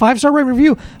 DM us, 5-star rate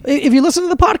review. If you listen to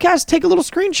the podcast, take a little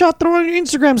screenshot, throw it on your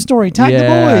Instagram story, tag the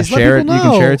boys, share let it. people know. You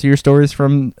can share it to your stories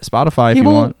from Spotify if you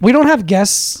want. We don't have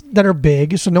guests that are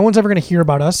big, so no one's ever going to hear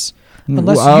about us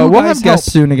unless you we'll guys have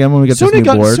guests soon again when we get this new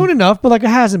board. Soon enough, but it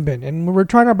hasn't been, and we're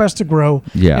trying our best to grow.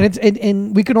 Yeah. and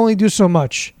and we can only do so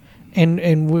much.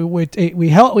 And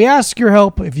we ask your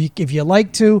help if you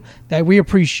like to, that we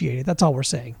appreciate it. That's all we're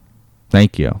saying.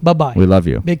 Thank you. Bye-bye. We love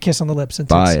you. Big kiss on the lips and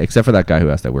Bye. tits. Except for that guy who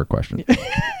asked that weird question.